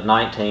the end of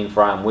 19,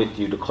 for I am with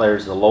you,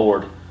 declares the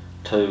Lord,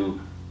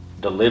 to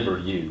deliver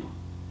you.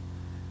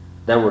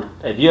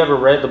 Have you ever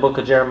read the book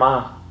of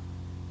Jeremiah?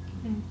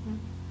 Mm-hmm.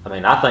 I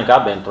mean, I think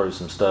I've been through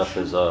some stuff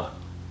as a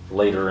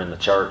leader in the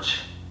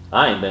church.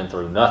 I ain't been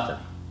through nothing.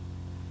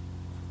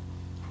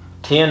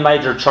 10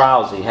 major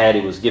trials he had.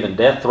 He was given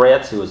death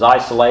threats. He was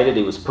isolated.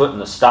 He was put in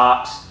the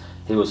stocks.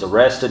 He was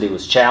arrested. He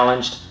was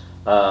challenged.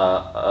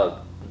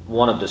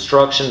 One of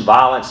destruction,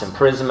 violence,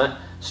 imprisonment,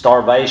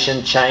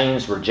 starvation,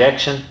 chains,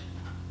 rejection.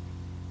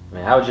 I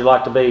mean, how would you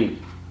like to be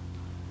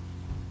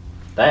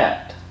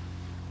that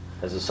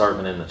as a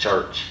servant in the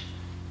church?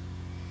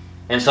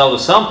 And so to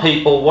some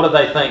people, what do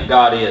they think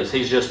God is?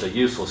 He's just a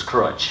useless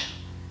crutch.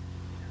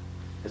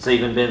 It's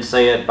even been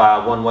said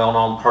by one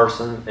well-known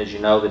person, as you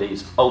know, that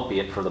He's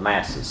opiate for the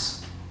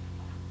masses.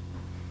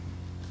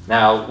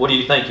 Now, what do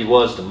you think He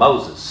was to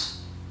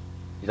Moses?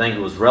 You think He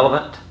was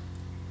relevant?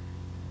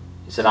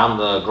 He said, I'm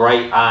the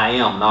great I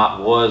am,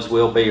 not was,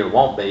 will be, or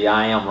won't be.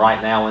 I am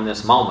right now in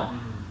this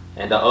moment.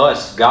 And to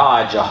us,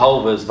 God,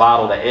 Jehovah, is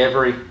vital to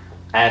every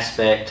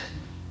aspect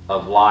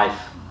of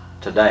life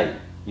today.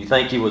 You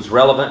think He was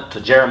relevant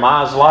to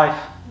Jeremiah's life?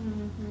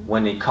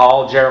 When He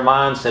called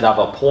Jeremiah and said, I've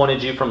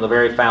appointed you from the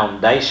very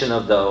foundation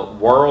of the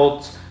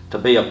world to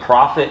be a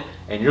prophet,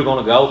 and you're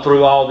going to go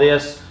through all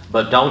this,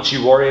 but don't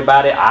you worry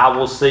about it. I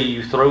will see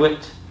you through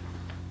it.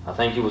 I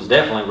think He was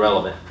definitely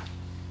relevant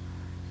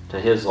to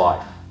his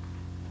life.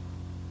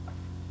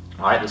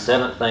 All right, the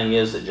seventh thing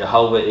is that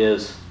Jehovah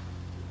is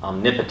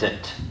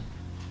omnipotent.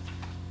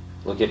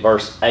 Look at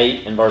verse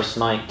 8 and verse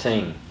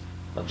 19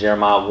 of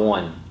Jeremiah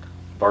 1.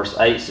 Verse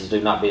 8 says,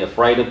 "Do not be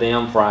afraid of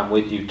them, for I am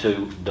with you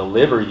to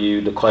deliver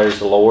you, declares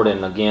the Lord."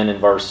 And again in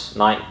verse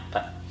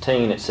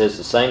 19 it says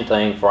the same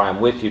thing, "For I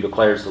am with you,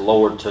 declares the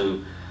Lord,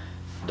 to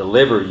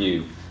deliver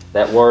you."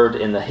 That word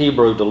in the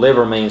Hebrew,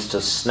 deliver, means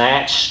to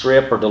snatch,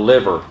 strip, or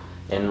deliver,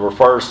 and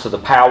refers to the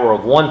power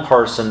of one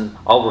person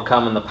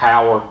overcoming the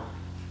power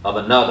of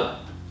another.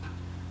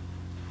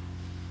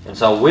 And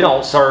so we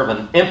don't serve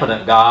an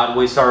impotent God,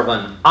 we serve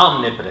an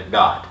omnipotent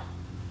God.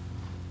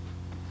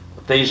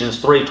 Ephesians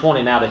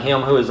 3:20, "Now to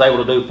him who is able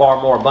to do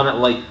far more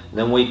abundantly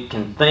than we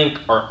can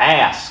think or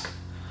ask."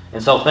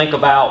 And so think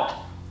about,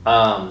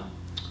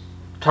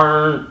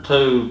 turn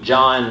to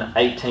John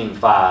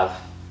 18:5.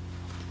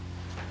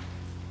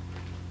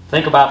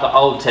 Think about the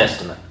Old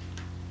Testament.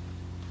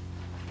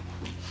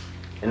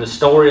 In the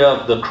story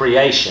of the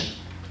creation,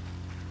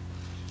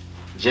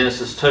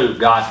 Genesis 2,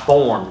 God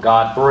formed,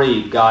 God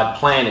breathed, God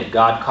planted,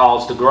 God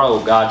caused to grow,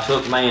 God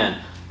took man,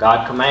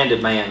 God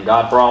commanded man,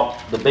 God brought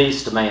the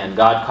beast to man,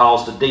 God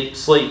caused a deep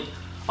sleep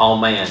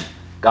on man,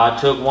 God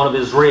took one of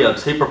his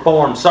ribs, He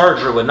performed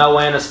surgery with no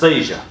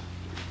anesthesia.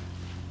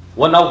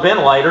 Wasn't no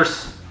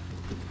ventilators,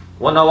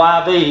 wasn't no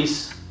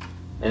IVs,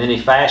 and then He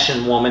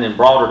fashioned woman and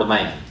brought her to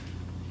man.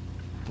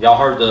 Y'all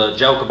heard the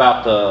joke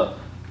about the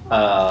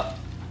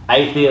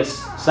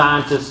atheist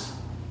scientists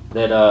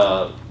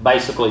that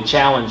basically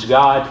challenged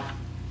God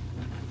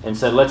and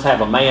said, "Let's have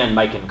a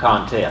man-making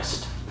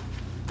contest."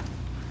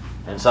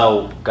 And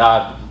so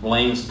God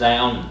leans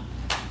down,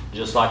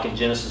 just like in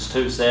Genesis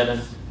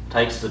 2:7,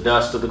 takes the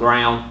dust of the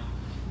ground,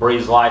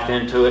 breathes life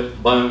into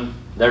it, boom,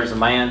 there's a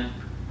man.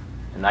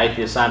 And the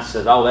atheist scientist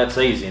says, "Oh, that's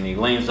easy." And he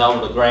leans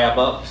over to grab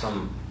up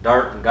some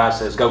dirt, and God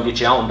says, "Go get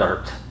your own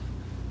dirt."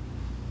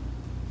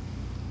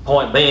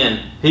 Point being,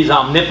 He's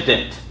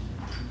omnipotent.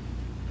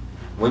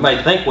 We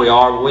may think we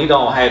are, but we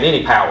don't have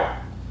any power.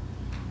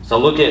 So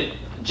look at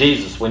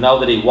Jesus. We know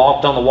that He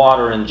walked on the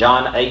water in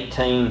John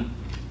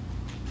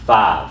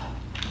 18:5.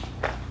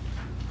 Let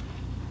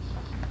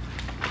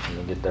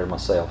me get there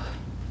myself.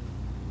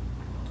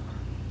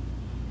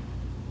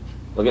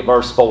 Look at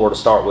verse 4 to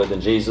start with.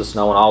 "And Jesus,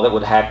 knowing all that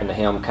would happen to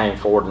Him, came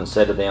forward and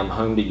said to them,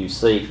 'Whom do you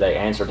seek?' They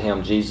answered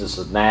Him, 'Jesus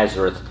of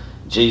Nazareth.'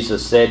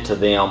 Jesus said to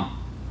them,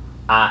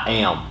 'I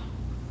am.'"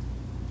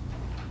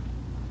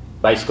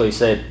 Basically He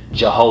said,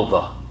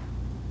 Jehovah,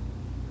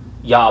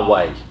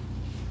 Yahweh.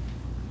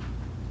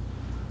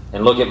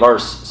 And look at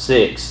verse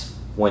 6.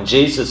 "When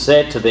Jesus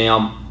said to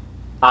them,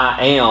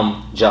 'I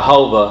am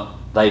Jehovah,'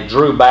 they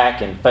drew back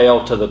and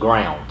fell to the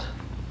ground."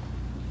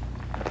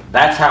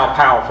 That's how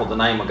powerful the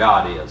name of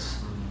God is.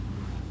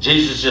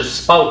 Jesus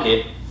just spoke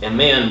it, and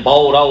men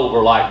bowled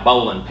over like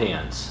bowling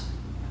pins.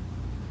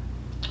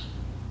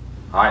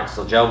 Alright,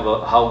 so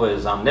Jehovah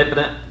is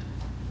omnipotent.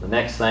 The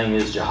next thing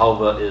is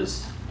Jehovah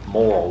is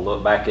moral.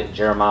 Look back at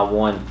Jeremiah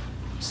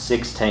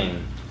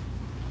 1:16.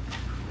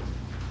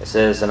 It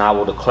says, "And I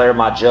will declare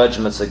my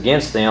judgments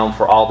against them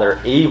for all their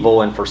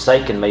evil and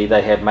forsaken me.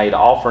 They have made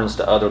offerings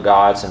to other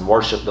gods and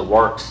worshipped the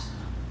works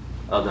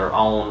of their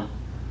own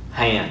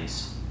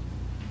hands."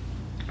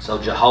 So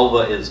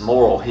Jehovah is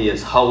moral. He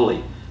is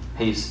holy.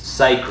 He's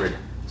sacred,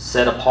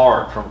 set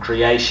apart from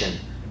creation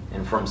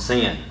and from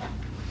sin.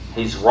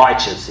 He's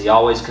righteous. He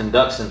always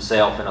conducts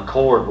Himself in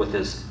accord with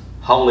His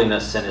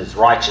holiness and His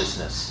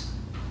righteousness.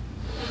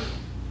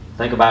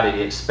 Think about it.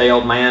 He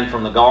expelled man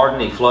from the garden.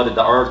 He flooded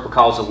the earth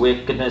because of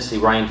wickedness. He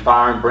rained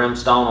fire and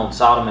brimstone on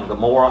Sodom and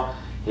Gomorrah.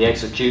 He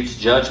executes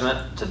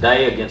judgment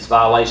today against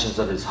violations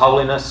of His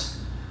holiness.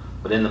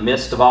 But in the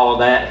midst of all of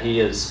that, He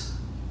is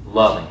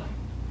loving.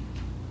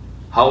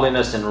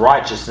 Holiness and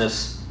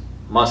righteousness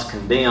must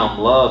condemn.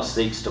 Love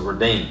seeks to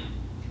redeem.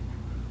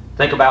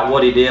 Think about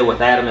what He did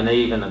with Adam and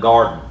Eve in the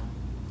garden.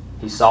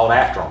 He sought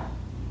after them.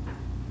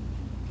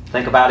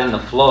 Think about in the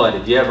flood.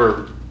 Have you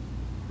ever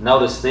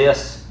noticed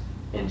this?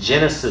 In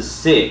Genesis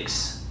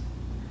 6,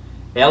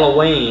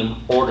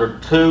 Elohim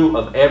ordered 2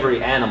 of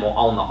every animal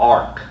on the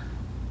ark.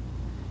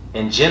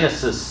 In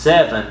Genesis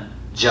 7,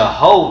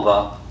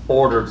 Jehovah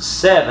ordered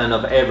 7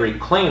 of every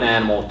clean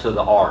animal to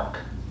the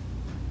ark.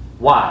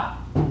 Why?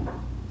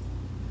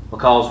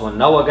 Because when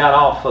Noah got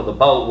off of the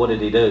boat, what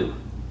did he do?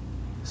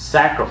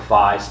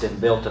 Sacrificed and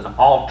built an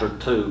altar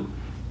to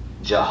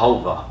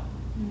Jehovah,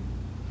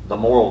 the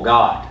moral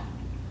God.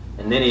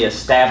 And then he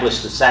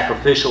established the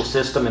sacrificial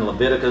system in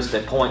Leviticus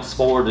that points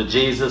forward to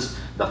Jesus.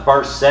 The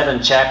first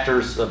 7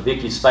 chapters of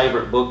Vicky's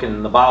favorite book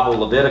in the Bible,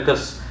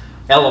 Leviticus,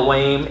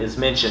 Elohim is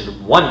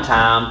mentioned 1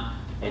 time,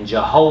 and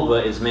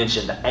Jehovah is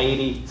mentioned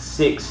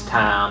 86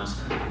 times,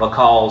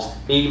 because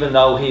even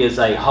though He is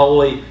a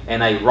holy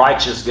and a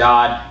righteous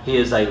God, He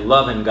is a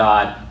loving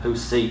God who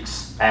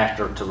seeks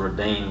after to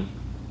redeem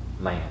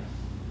man.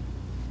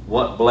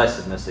 What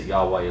blessedness that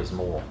Yahweh is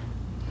moral.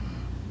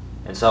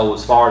 And so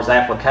as far as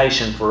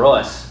application for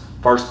us,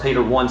 1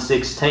 Peter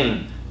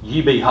 1:16,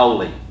 "Ye be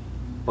holy,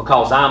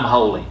 because I'm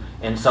holy."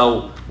 And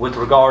so with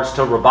regards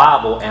to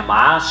revival, am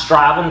I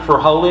striving for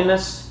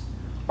holiness?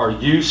 Are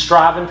you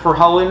striving for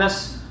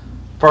holiness?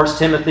 1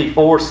 Timothy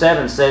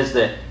 4:7 says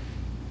that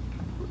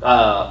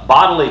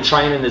bodily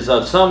training is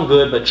of some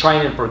good, but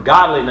training for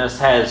godliness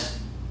has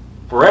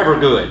forever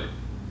good.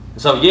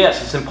 So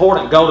yes, it's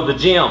important to go to the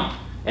gym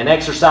and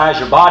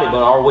exercise your body,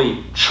 but are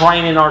we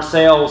training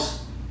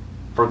ourselves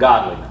for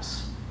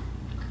godliness?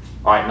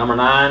 All right, number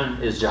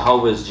 9 is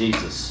Jehovah is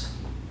Jesus.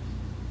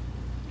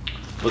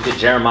 Look at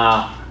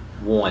Jeremiah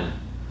 1.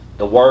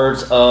 The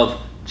words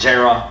of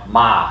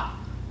Jeremiah.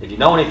 If you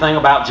know anything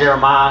about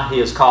Jeremiah, he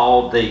is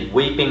called the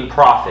weeping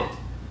prophet.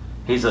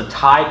 He's a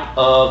type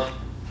of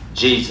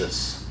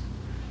Jesus.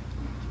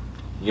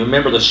 You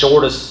remember the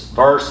shortest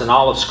verse in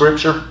all of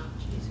Scripture?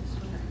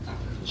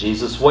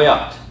 Jesus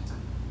wept.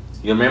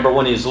 You remember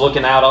when he's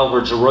looking out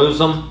over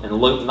Jerusalem in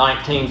Luke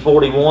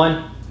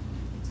 19:41?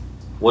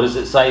 What does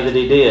it say that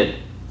he did?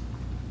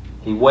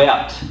 He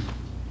wept.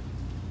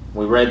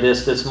 We read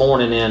this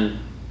morning in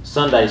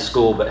Sunday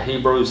school, but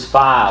Hebrews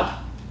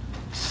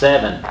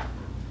 5:7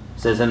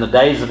 says, in the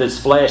days of his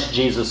flesh,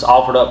 Jesus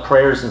offered up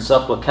prayers and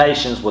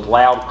supplications with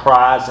loud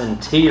cries and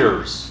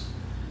tears.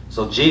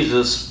 So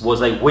Jesus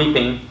was a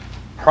weeping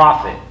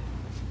prophet.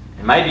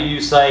 And maybe you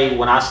say,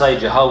 when I say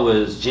Jehovah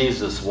is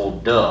Jesus, well,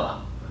 duh.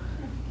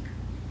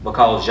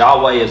 Because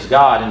Yahweh is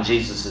God and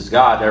Jesus is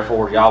God,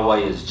 therefore Yahweh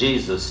is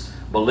Jesus.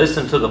 But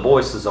listen to the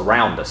voices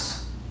around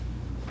us.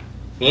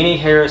 Any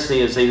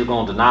heresy is either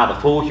going to deny the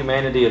full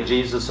humanity of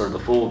Jesus or the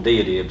full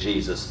deity of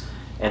Jesus.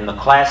 And the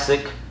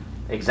classic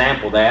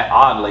example of that,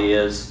 oddly,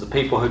 is the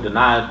people who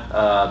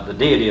deny the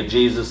deity of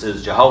Jesus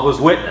is Jehovah's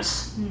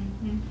Witness.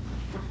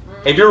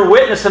 If you're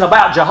witnessing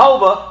about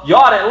Jehovah, you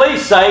ought to at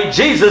least say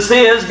Jesus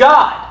is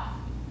God.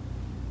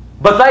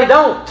 But they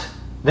don't.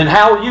 Then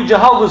how are you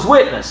Jehovah's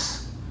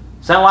Witness?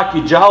 Sound like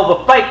you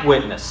Jehovah fake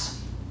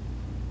witness.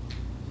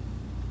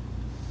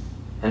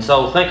 And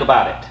so think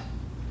about it.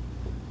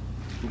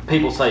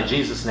 People say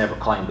Jesus never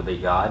claimed to be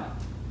God.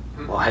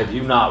 Well, have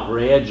you not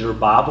read your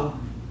Bible?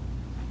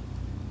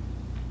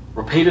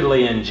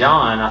 Repeatedly in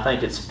John, I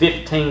think it's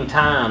 15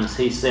 times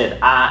he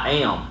said, I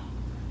am.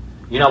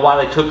 You know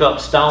why they took up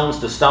stones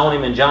to stone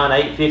him in John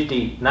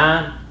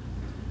 8:59?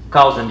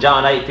 Because in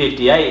John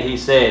 8:58 he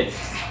said,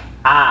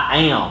 I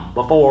am.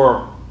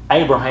 Before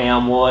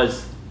Abraham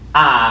was,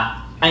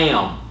 I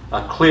am.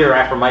 A clear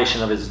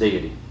affirmation of his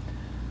deity.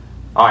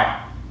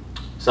 Alright,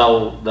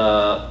 so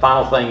the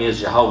final thing is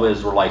Jehovah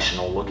is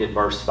relational. Look at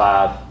verse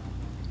 5,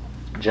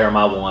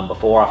 Jeremiah 1.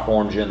 Before I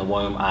formed you in the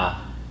womb, I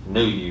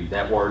knew you.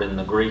 That word in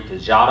the Greek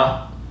is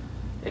yada.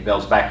 It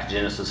goes back to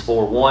Genesis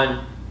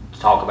 4:1 to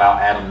talk about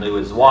Adam knew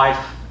his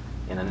wife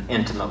in an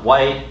intimate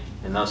way,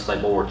 and thus they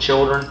bore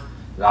children.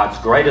 God's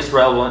greatest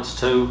relevance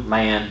to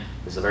man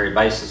is the very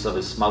basis of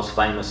his most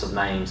famous of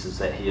names, is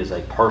that he is a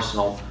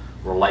personal,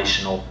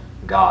 relational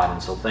God.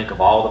 And so think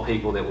of all the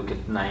people that we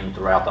could name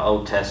throughout the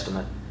Old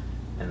Testament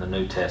and the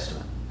New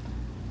Testament.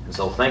 And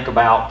so think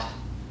about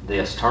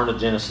this. Turn to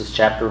Genesis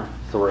chapter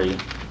 3.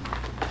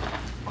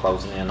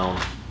 Closing in on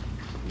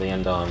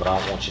being done, but I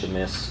don't want you to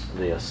miss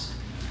this.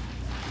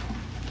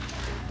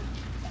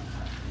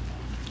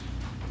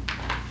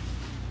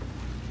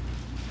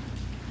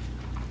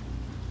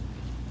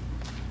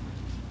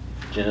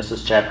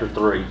 Genesis chapter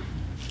 3.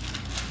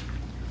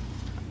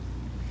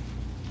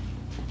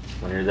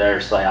 When you're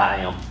there, say, I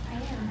am.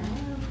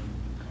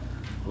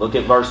 Look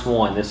at verse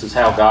 1. This is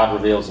how God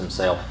reveals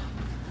himself.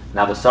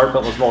 Now the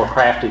serpent was more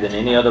crafty than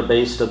any other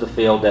beast of the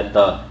field that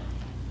the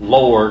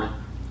Lord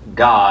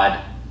God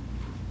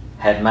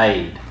had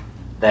made,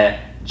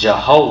 that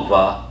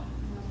Jehovah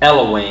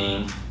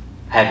Elohim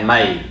had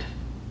made.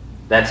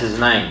 That's his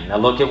name. Now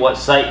look at what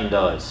Satan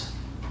does.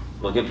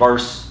 Look at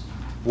verse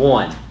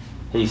 1.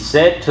 He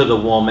said to the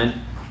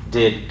woman,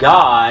 did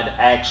God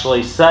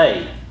actually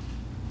say?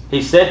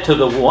 He said to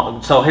the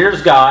woman, so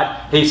here's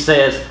God. He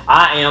says,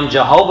 I am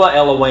Jehovah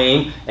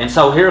Elohim. And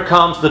so here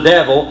comes the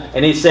devil,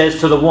 and he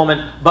says to the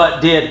woman, but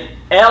did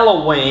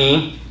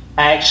Elohim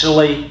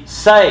actually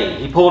say?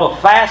 He pulled a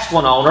fast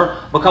one on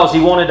her because he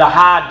wanted to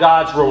hide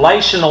God's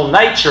relational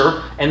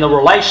nature and the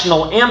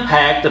relational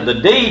impact of the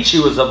deed she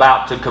was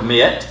about to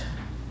commit.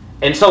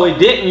 And so he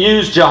didn't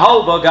use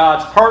Jehovah,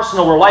 God's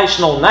personal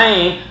relational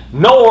name,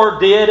 nor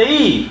did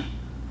Eve.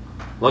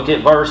 Look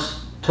at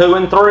verse 2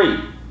 and 3.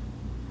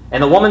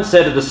 And the woman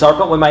said to the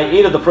serpent, we may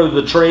eat of the fruit of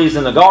the trees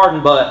in the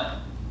garden, but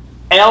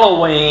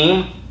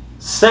Elohim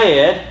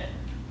said,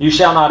 you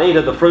shall not eat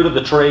of the fruit of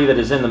the tree that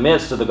is in the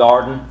midst of the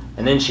garden.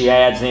 And then she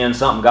adds in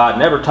something God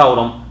never told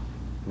them,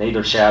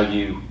 neither shall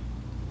you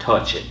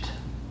touch it.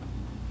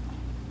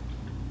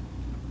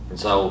 And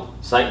so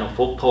Satan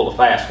will pull a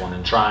fast one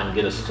and try and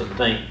get us to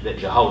think that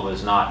Jehovah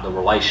is not the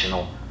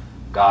relational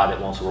God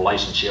that wants a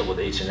relationship with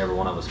each and every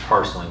one of us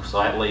personally. So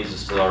that leads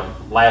us to our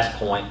last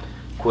point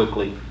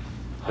quickly.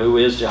 Who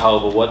is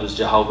Jehovah? What does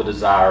Jehovah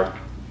desire?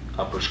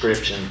 A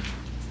prescription.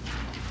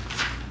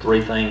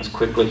 3 things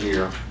quickly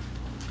here.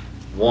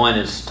 1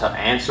 is to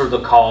answer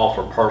the call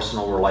for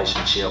personal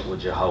relationship with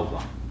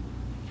Jehovah.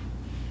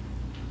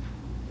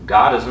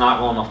 God is not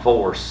going to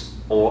force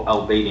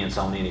obedience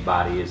on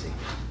anybody, is he?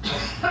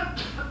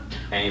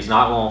 And He's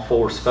not going to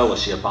force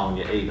fellowship on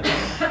you either.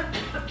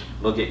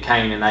 Look at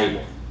Cain and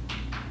Abel.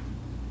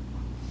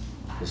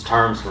 His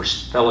terms for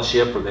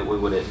fellowship were that we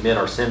would admit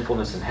our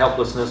sinfulness and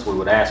helplessness, we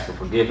would ask for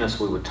forgiveness,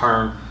 we would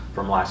turn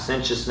from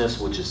licentiousness,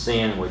 which is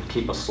sin, and we'd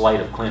keep a slate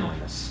of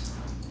cleanliness.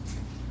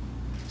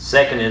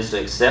 Second is to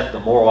accept the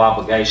moral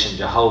obligation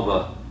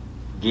Jehovah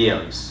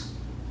gives.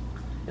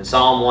 In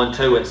Psalm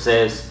 1:2 it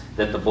says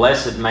that the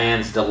blessed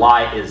man's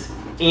delight is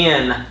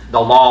in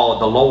the law of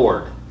the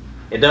Lord.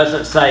 It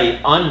doesn't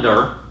say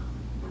under.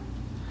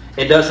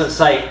 It doesn't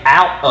say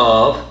out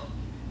of.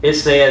 It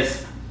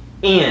says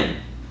in.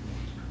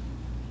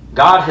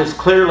 God has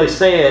clearly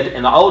said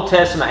in the Old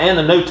Testament and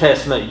the New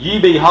Testament,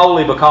 "You be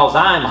holy because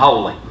I am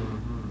holy."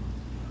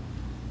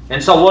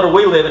 And so what are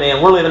we living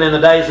in? We're living in the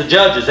days of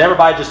Judges.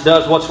 Everybody just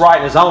does what's right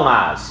in his own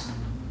eyes.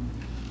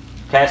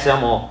 Cassie, I'm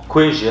going to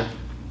quiz you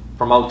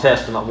from Old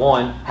Testament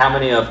 1. How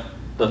many of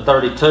the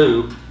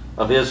 32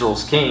 of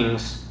Israel's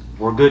kings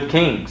were good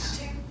kings?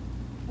 2,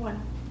 1.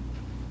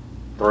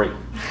 3.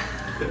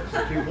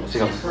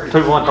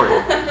 2, 1, 3.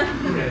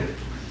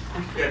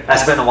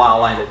 That's been a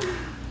while, ain't it?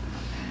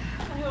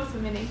 I know it's a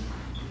mini.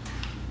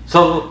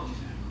 So the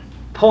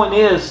point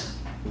is,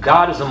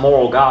 God is a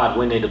moral God.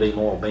 We need to be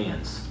moral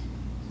beings.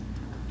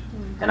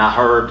 And I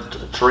heard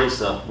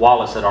Teresa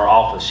Wallace at our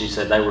office, she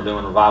said they were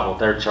doing revival at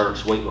their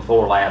church the week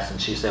before last, and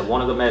she said one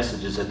of the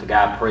messages that the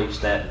guy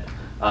preached that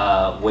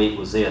week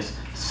was this: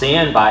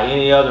 sin by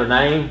any other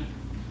name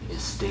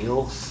is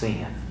still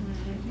sin.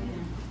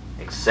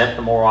 Accept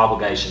the moral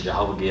obligation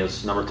Jehovah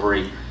gives. Number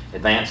 3,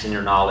 advance in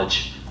your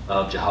knowledge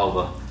of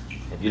Jehovah.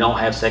 If you don't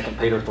have 2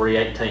 Peter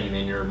 3:18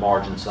 in your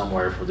margin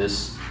somewhere for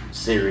this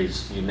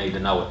series, you need to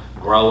know it.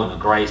 Grow in the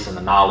grace and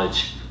the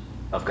knowledge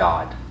of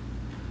God.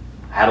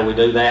 How do we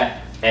do that?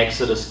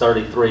 Exodus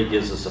 33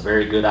 gives us a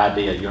very good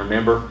idea. You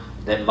remember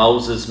that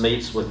Moses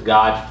meets with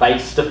God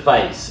face to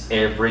face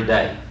every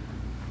day.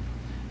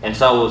 And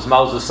so as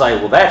Moses say,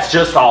 well, that's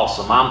just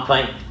awesome. I'm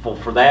thankful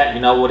for that.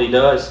 You know what he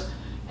does?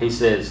 He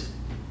says,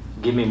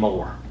 give me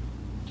more.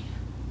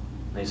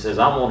 And he says,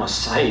 I'm going to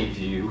save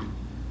you.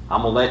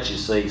 I'm going to let you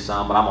see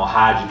some, but I'm going to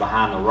hide you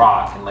behind the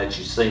rock and let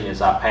you see me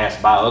as I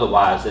pass by.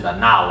 Otherwise, it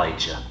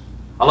annihilates you.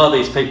 I love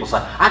these people say,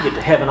 I get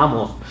to heaven, I'm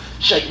going to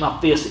shake my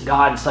fist at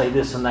God and say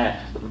this and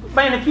that.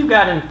 Man, if you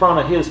got in front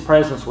of His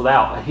presence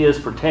without His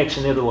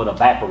protection, it would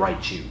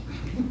evaporate you.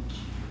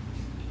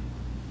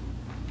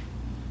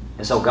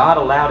 And so God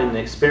allowed him the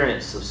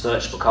experience of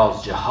such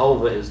because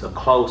Jehovah is the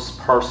close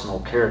personal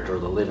character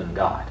of the living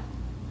God.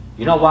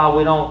 You know why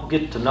we don't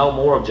get to know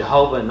more of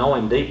Jehovah and know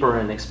Him deeper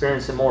and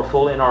experience Him more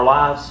fully in our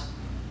lives?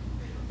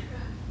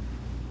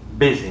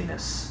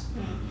 Busyness.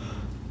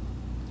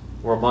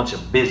 We're a bunch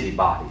of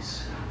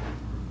busybodies.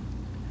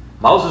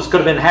 Moses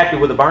could have been happy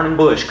with a burning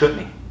bush, couldn't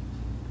he?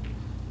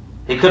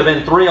 He could have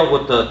been thrilled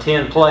with the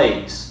 10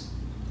 plagues,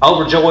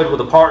 overjoyed with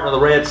the parting of the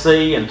Red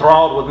Sea,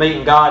 enthralled with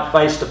meeting God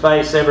face to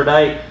face every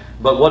day.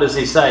 But what does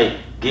he say?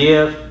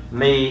 Give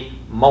me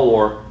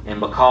more. And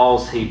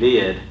because he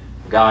did,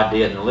 God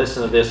did. And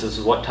listen to this. This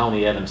is what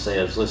Tony Evans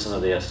says. Listen to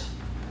this.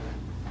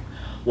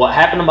 What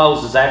happened to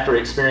Moses after he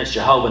experienced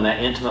Jehovah in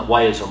that intimate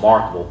way is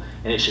remarkable,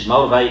 and it should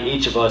motivate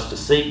each of us to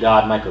seek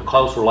God, make a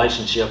close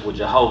relationship with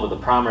Jehovah the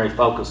primary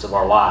focus of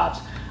our lives.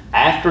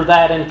 After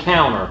that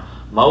encounter,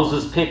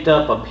 Moses picked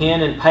up a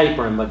pen and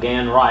paper and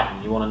began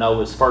writing. You want to know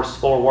his first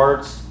 4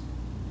 words?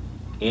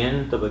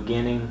 In the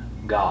beginning,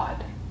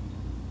 God.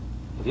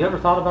 Have you ever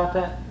thought about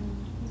that?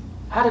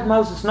 How did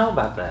Moses know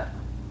about that?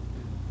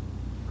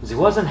 Because he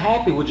wasn't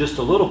happy with just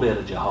a little bit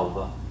of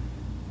Jehovah.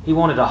 He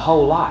wanted a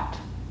whole lot.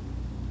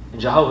 And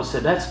Jehovah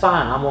said, that's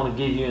fine. I'm going to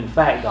give you, in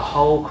fact, the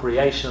whole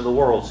creation of the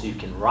world so you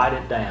can write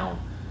it down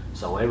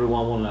so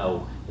everyone will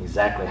know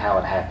exactly how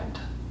it happened.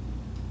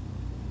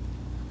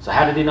 So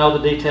how did he know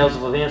the details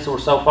of events that were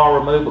so far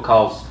removed?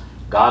 Because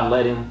God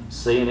let him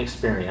see and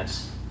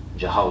experience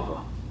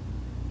Jehovah.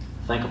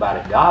 Think about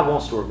it. God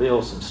wants to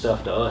reveal some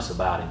stuff to us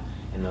about Him.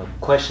 And the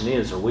question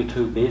is, are we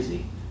too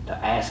busy to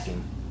ask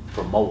Him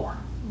for more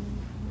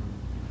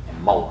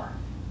and more?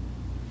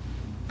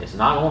 It's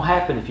not going to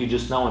happen if you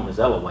just know Him as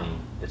Elohim.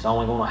 It's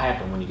only going to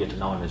happen when you get to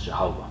know Him as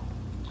Jehovah.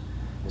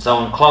 And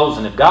so in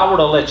closing, if God were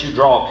to let you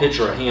draw a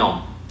picture of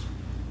Him,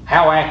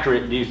 how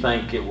accurate do you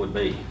think it would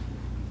be?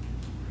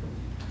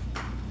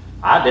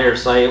 I dare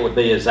say it would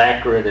be as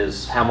accurate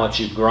as how much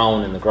you've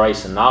grown in the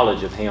grace and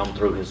knowledge of Him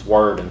through His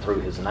Word and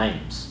through His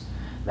names.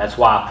 That's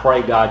why I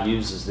pray God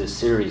uses this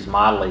series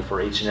mightily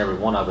for each and every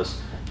one of us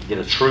to get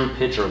a true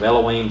picture of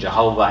Elohim,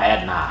 Jehovah,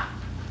 Adonai.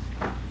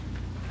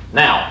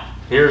 Now,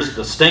 here's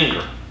the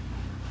stinger.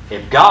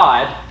 If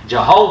God,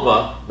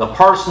 Jehovah, the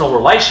personal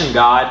relation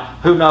God,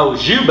 who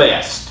knows you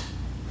best,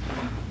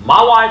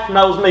 my wife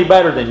knows me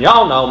better than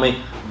y'all know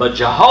me, but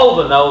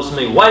Jehovah knows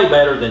me way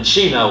better than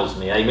she knows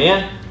me.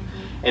 Amen?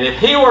 And if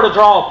He were to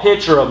draw a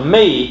picture of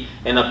me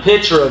and a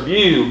picture of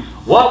you,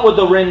 what would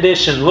the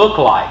rendition look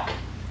like?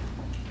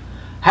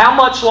 How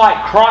much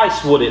like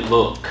Christ would it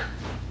look?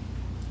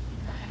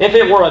 If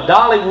it were a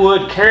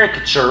Dollywood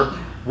caricature,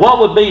 what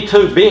would be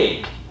too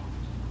big?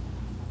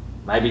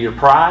 Maybe your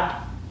pride?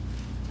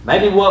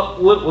 Maybe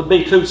what would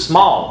be too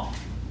small?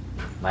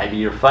 Maybe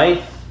your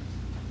faith.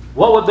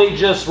 What would be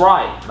just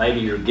right? Maybe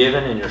your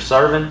giving and your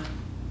serving.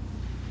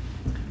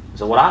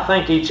 So what I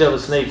think each of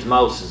us needs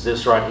most is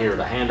this right here,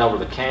 to hand over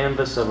the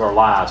canvas of our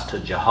lives to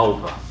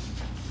Jehovah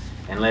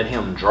and let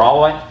Him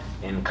draw it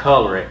and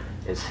color it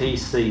as He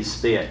sees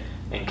fit.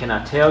 And can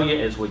I tell you,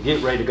 as we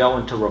get ready to go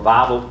into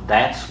revival,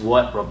 that's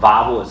what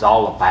revival is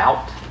all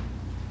about.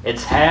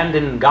 It's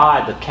handing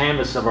God the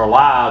canvas of our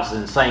lives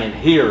and saying,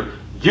 here,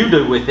 you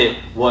do with it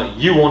what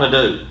you want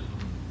to do.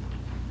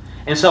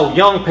 And so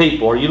young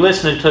people, are you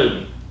listening to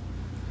me?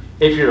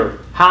 If you're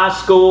high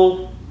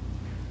school,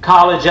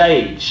 college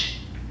age,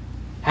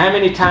 how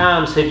many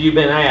times have you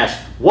been asked,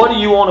 what do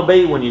you want to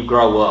be when you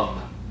grow up?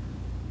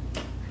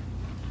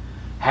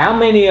 How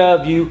many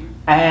of you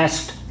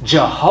asked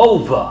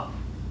Jehovah,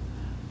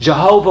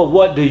 Jehovah,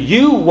 what do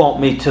you want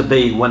me to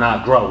be when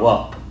I grow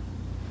up?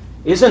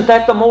 Isn't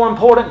that the more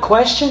important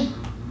question?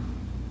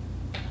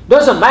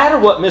 Doesn't matter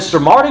what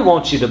Mr. Marty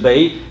wants you to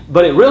be,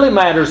 but it really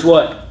matters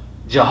what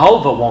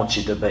Jehovah wants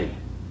you to be.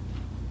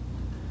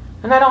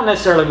 And that don't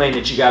necessarily mean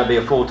that you got to be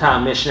a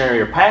full-time missionary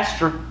or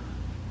pastor,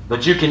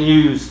 but you can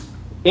use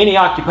any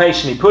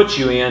occupation He puts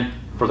you in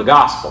for the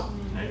gospel.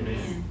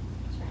 Amen.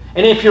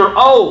 And if you're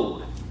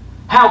old,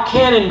 how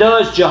can and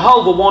does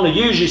Jehovah want to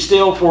use you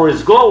still for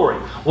His glory?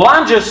 Well,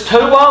 I'm just too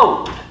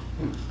old.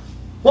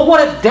 Well,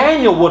 what if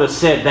Daniel would have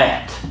said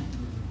that?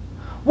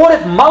 What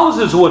if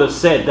Moses would have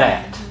said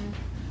that?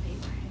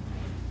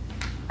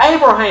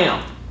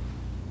 Abraham.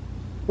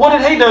 What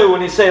did he do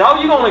when he said, oh,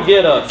 you're going to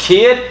get a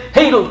kid?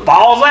 He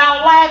falls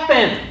out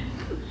laughing.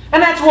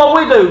 And that's what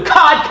we do.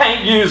 God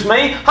can't use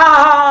me. Ha ha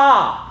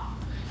ha.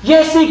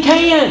 Yes, He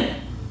can.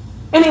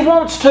 And He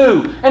wants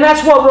to. And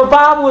that's what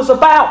revival is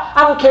about.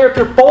 I don't care if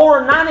you're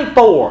 4 or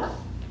 94.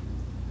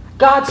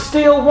 God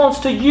still wants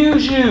to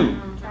use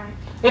you.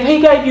 If He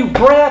gave you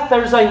breath,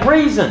 there's a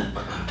reason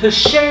to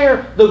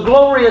share the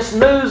glorious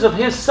news of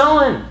His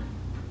Son.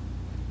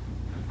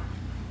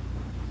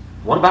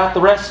 What about the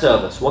rest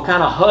of us? What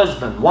kind of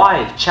husband,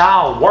 wife,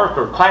 child,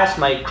 worker,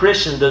 classmate,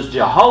 Christian does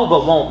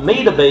Jehovah want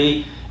me to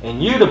be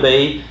and you to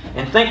be?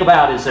 And think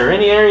about, is there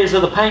any areas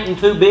of the painting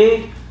too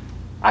big?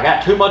 I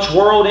got too much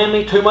world in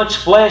me, too much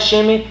flesh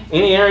in me.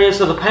 Any areas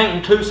of the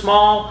painting too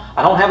small?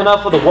 I don't have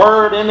enough of the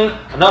Word in me,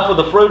 enough of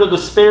the fruit of the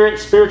Spirit,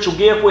 spiritual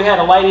gift. We had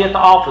a lady at the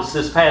office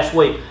this past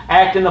week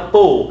acting a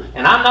fool.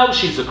 And I know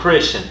she's a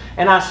Christian.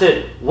 And I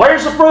said,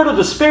 where's the fruit of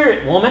the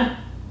Spirit, woman?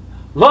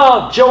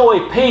 Love,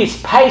 joy, peace,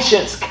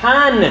 patience,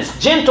 kindness,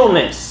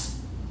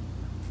 gentleness.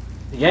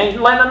 You ain't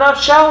letting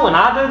enough show, and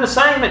I do the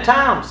same at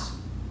times.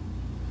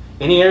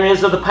 Any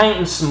areas of the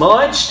painting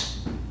smudged?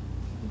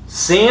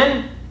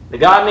 Sin that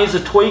God needs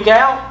to tweak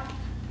out?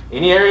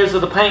 Any areas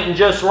of the painting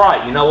just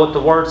right? You know what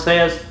the Word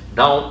says?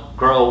 Don't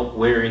grow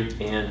weary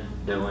in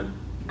doing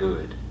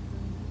good.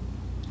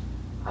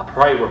 I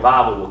pray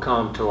revival will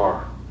come to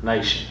our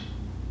nation,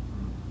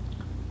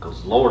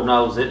 because the Lord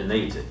knows it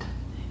needs it.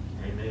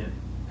 Amen.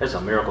 It's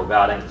a miracle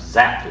God ain't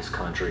zapped this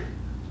country.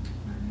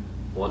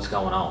 What's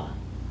going on?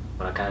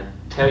 But I can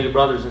tell you,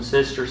 brothers and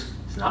sisters,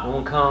 it's not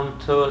going to come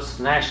to us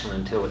nationally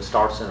until it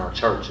starts in our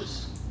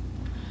churches.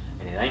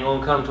 And it ain't going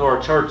to come to our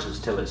churches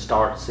till it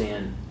starts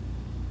in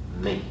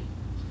me.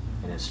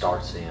 And it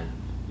starts in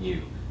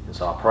you. And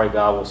so I pray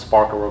God will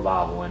spark a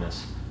revival in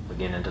us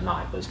beginning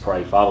tonight. Let's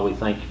pray. Father, we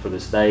thank You for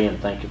this day, and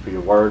thank You for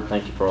Your Word.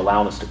 Thank You for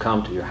allowing us to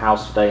come to Your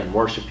house today and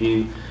worship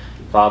You,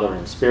 Father,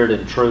 in spirit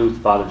and truth.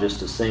 Father, just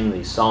to sing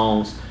these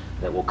songs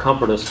that will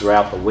comfort us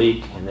throughout the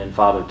week. And then,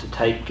 Father, to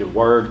take Your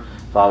Word,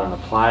 Father, and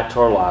apply it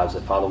to our lives,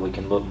 that, Father, we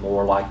can look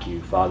more like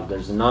You. Father,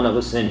 there's none of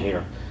us in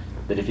here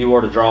that if You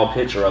were to draw a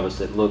picture of us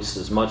that looks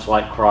as much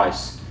like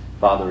Christ,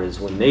 Father, as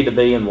we need to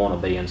be and want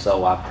to be. And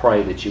so I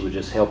pray that You would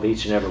just help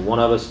each and every one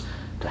of us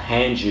to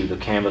hand You the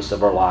canvas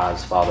of our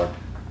lives, Father,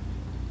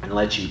 and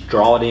let You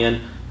draw it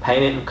in,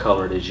 paint it and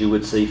color it as You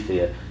would see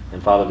fit.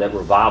 And Father, that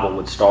revival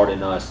would start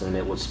in us and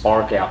it would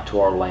spark out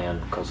to our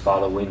land, because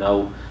Father, we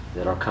know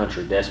that our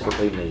country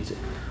desperately needs it.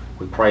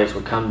 We pray as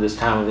we come to this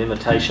time of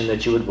invitation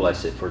that You would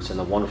bless it, for it's in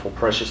the wonderful,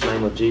 precious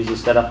name of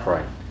Jesus that I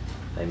pray.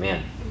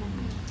 Amen.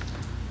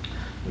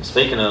 And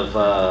speaking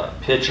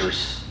of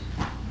pictures,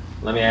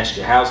 let me ask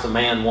you, how's the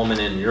man,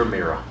 woman in your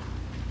mirror?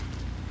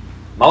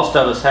 Most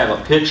of us have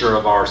a picture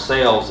of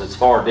ourselves that's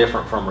far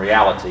different from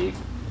reality,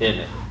 isn't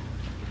it?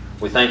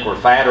 We think we're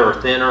fatter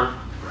or thinner,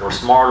 we're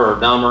smarter or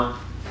dumber,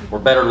 we're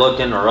better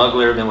looking or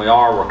uglier than we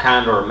are, we're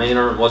kinder or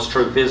meaner, and what's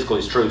true physically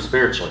is true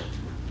spiritually.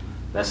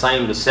 That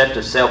same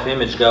deceptive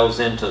self-image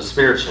goes into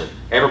spiritually.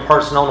 Every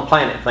person on the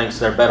planet thinks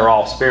they're better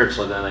off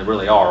spiritually than they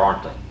really are,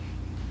 aren't they?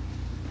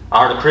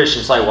 I heard a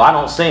Christian say, well, I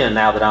don't sin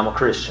now that I'm a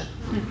Christian.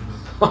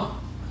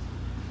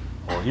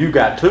 Well, you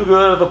got too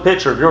good of a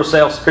picture of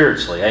yourself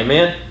spiritually.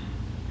 Amen?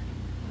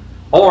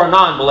 Or a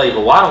non-believer,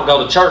 well, I don't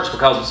go to church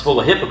because it's full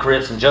of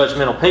hypocrites and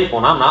judgmental people,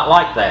 and I'm not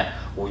like that.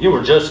 Well, you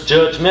were just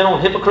judgmental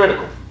and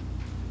hypocritical.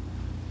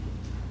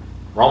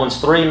 Romans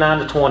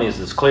 3:9-20 is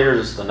as clear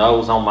as the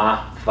nose on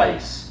my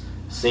face.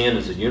 Sin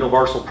is a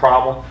universal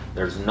problem.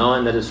 There's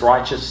none that is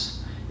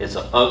righteous. It's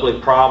an ugly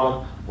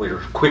problem. We're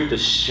quick to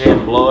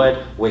shed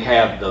blood. We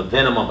have the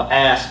venom of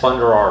asp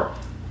under our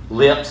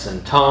lips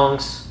and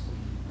tongues.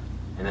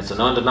 And it's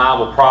an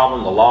undeniable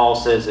problem. The law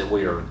says that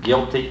we are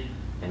guilty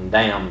and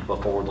damned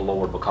before the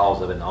Lord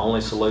because of it. And the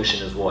only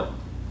solution is what?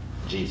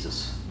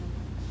 Jesus.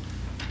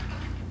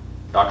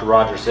 Dr.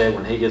 Rogers said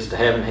when he gets to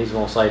heaven, he's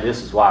going to say,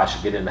 this is why I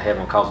should get into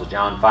heaven, because of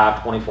John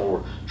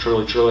 5:24.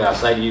 Truly, truly, I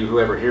say to you,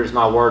 whoever hears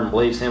my word and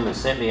believes him who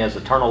sent me has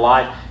eternal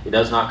life. He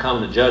does not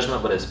come into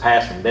judgment, but is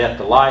passed from death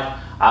to life.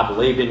 I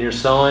believed in your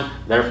Son,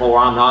 therefore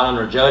I'm not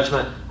under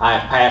judgment. I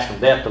have passed from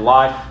death to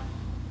life.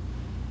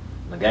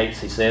 And the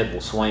gates, he said,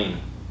 will swing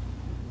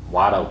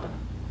wide open.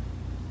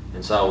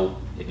 And so,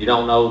 if you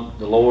don't know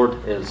the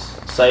Lord as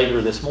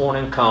Savior this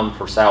morning, come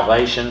for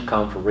salvation,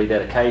 come for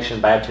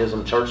rededication,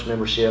 baptism, church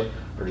membership,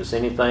 or just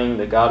anything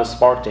that God has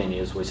sparked in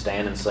you as we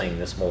stand and sing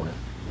this morning.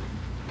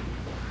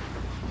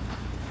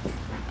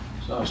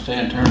 So I'll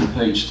stand, turn to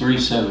page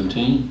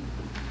 317.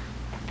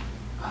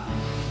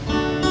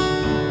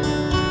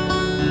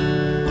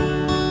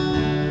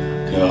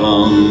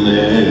 Come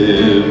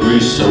every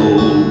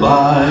soul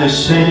by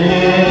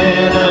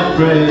sin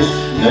oppressed,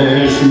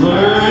 there's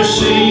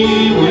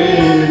mercy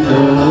with the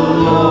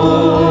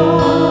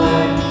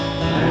Lord,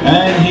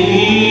 and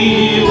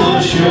He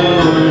will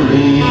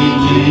surely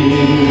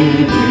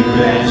give you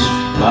rest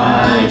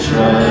by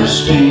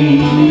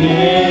trusting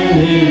in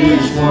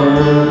His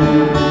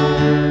word.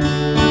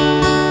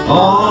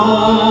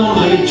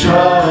 Only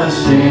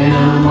trust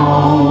Him,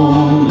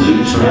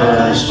 only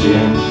trust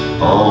Him,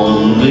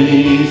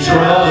 only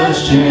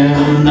trust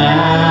Him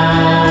now.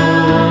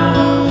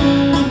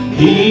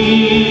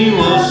 He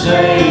will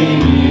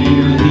save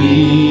you,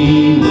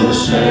 He will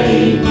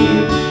save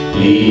you,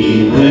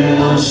 He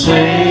will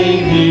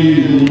save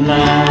you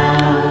now.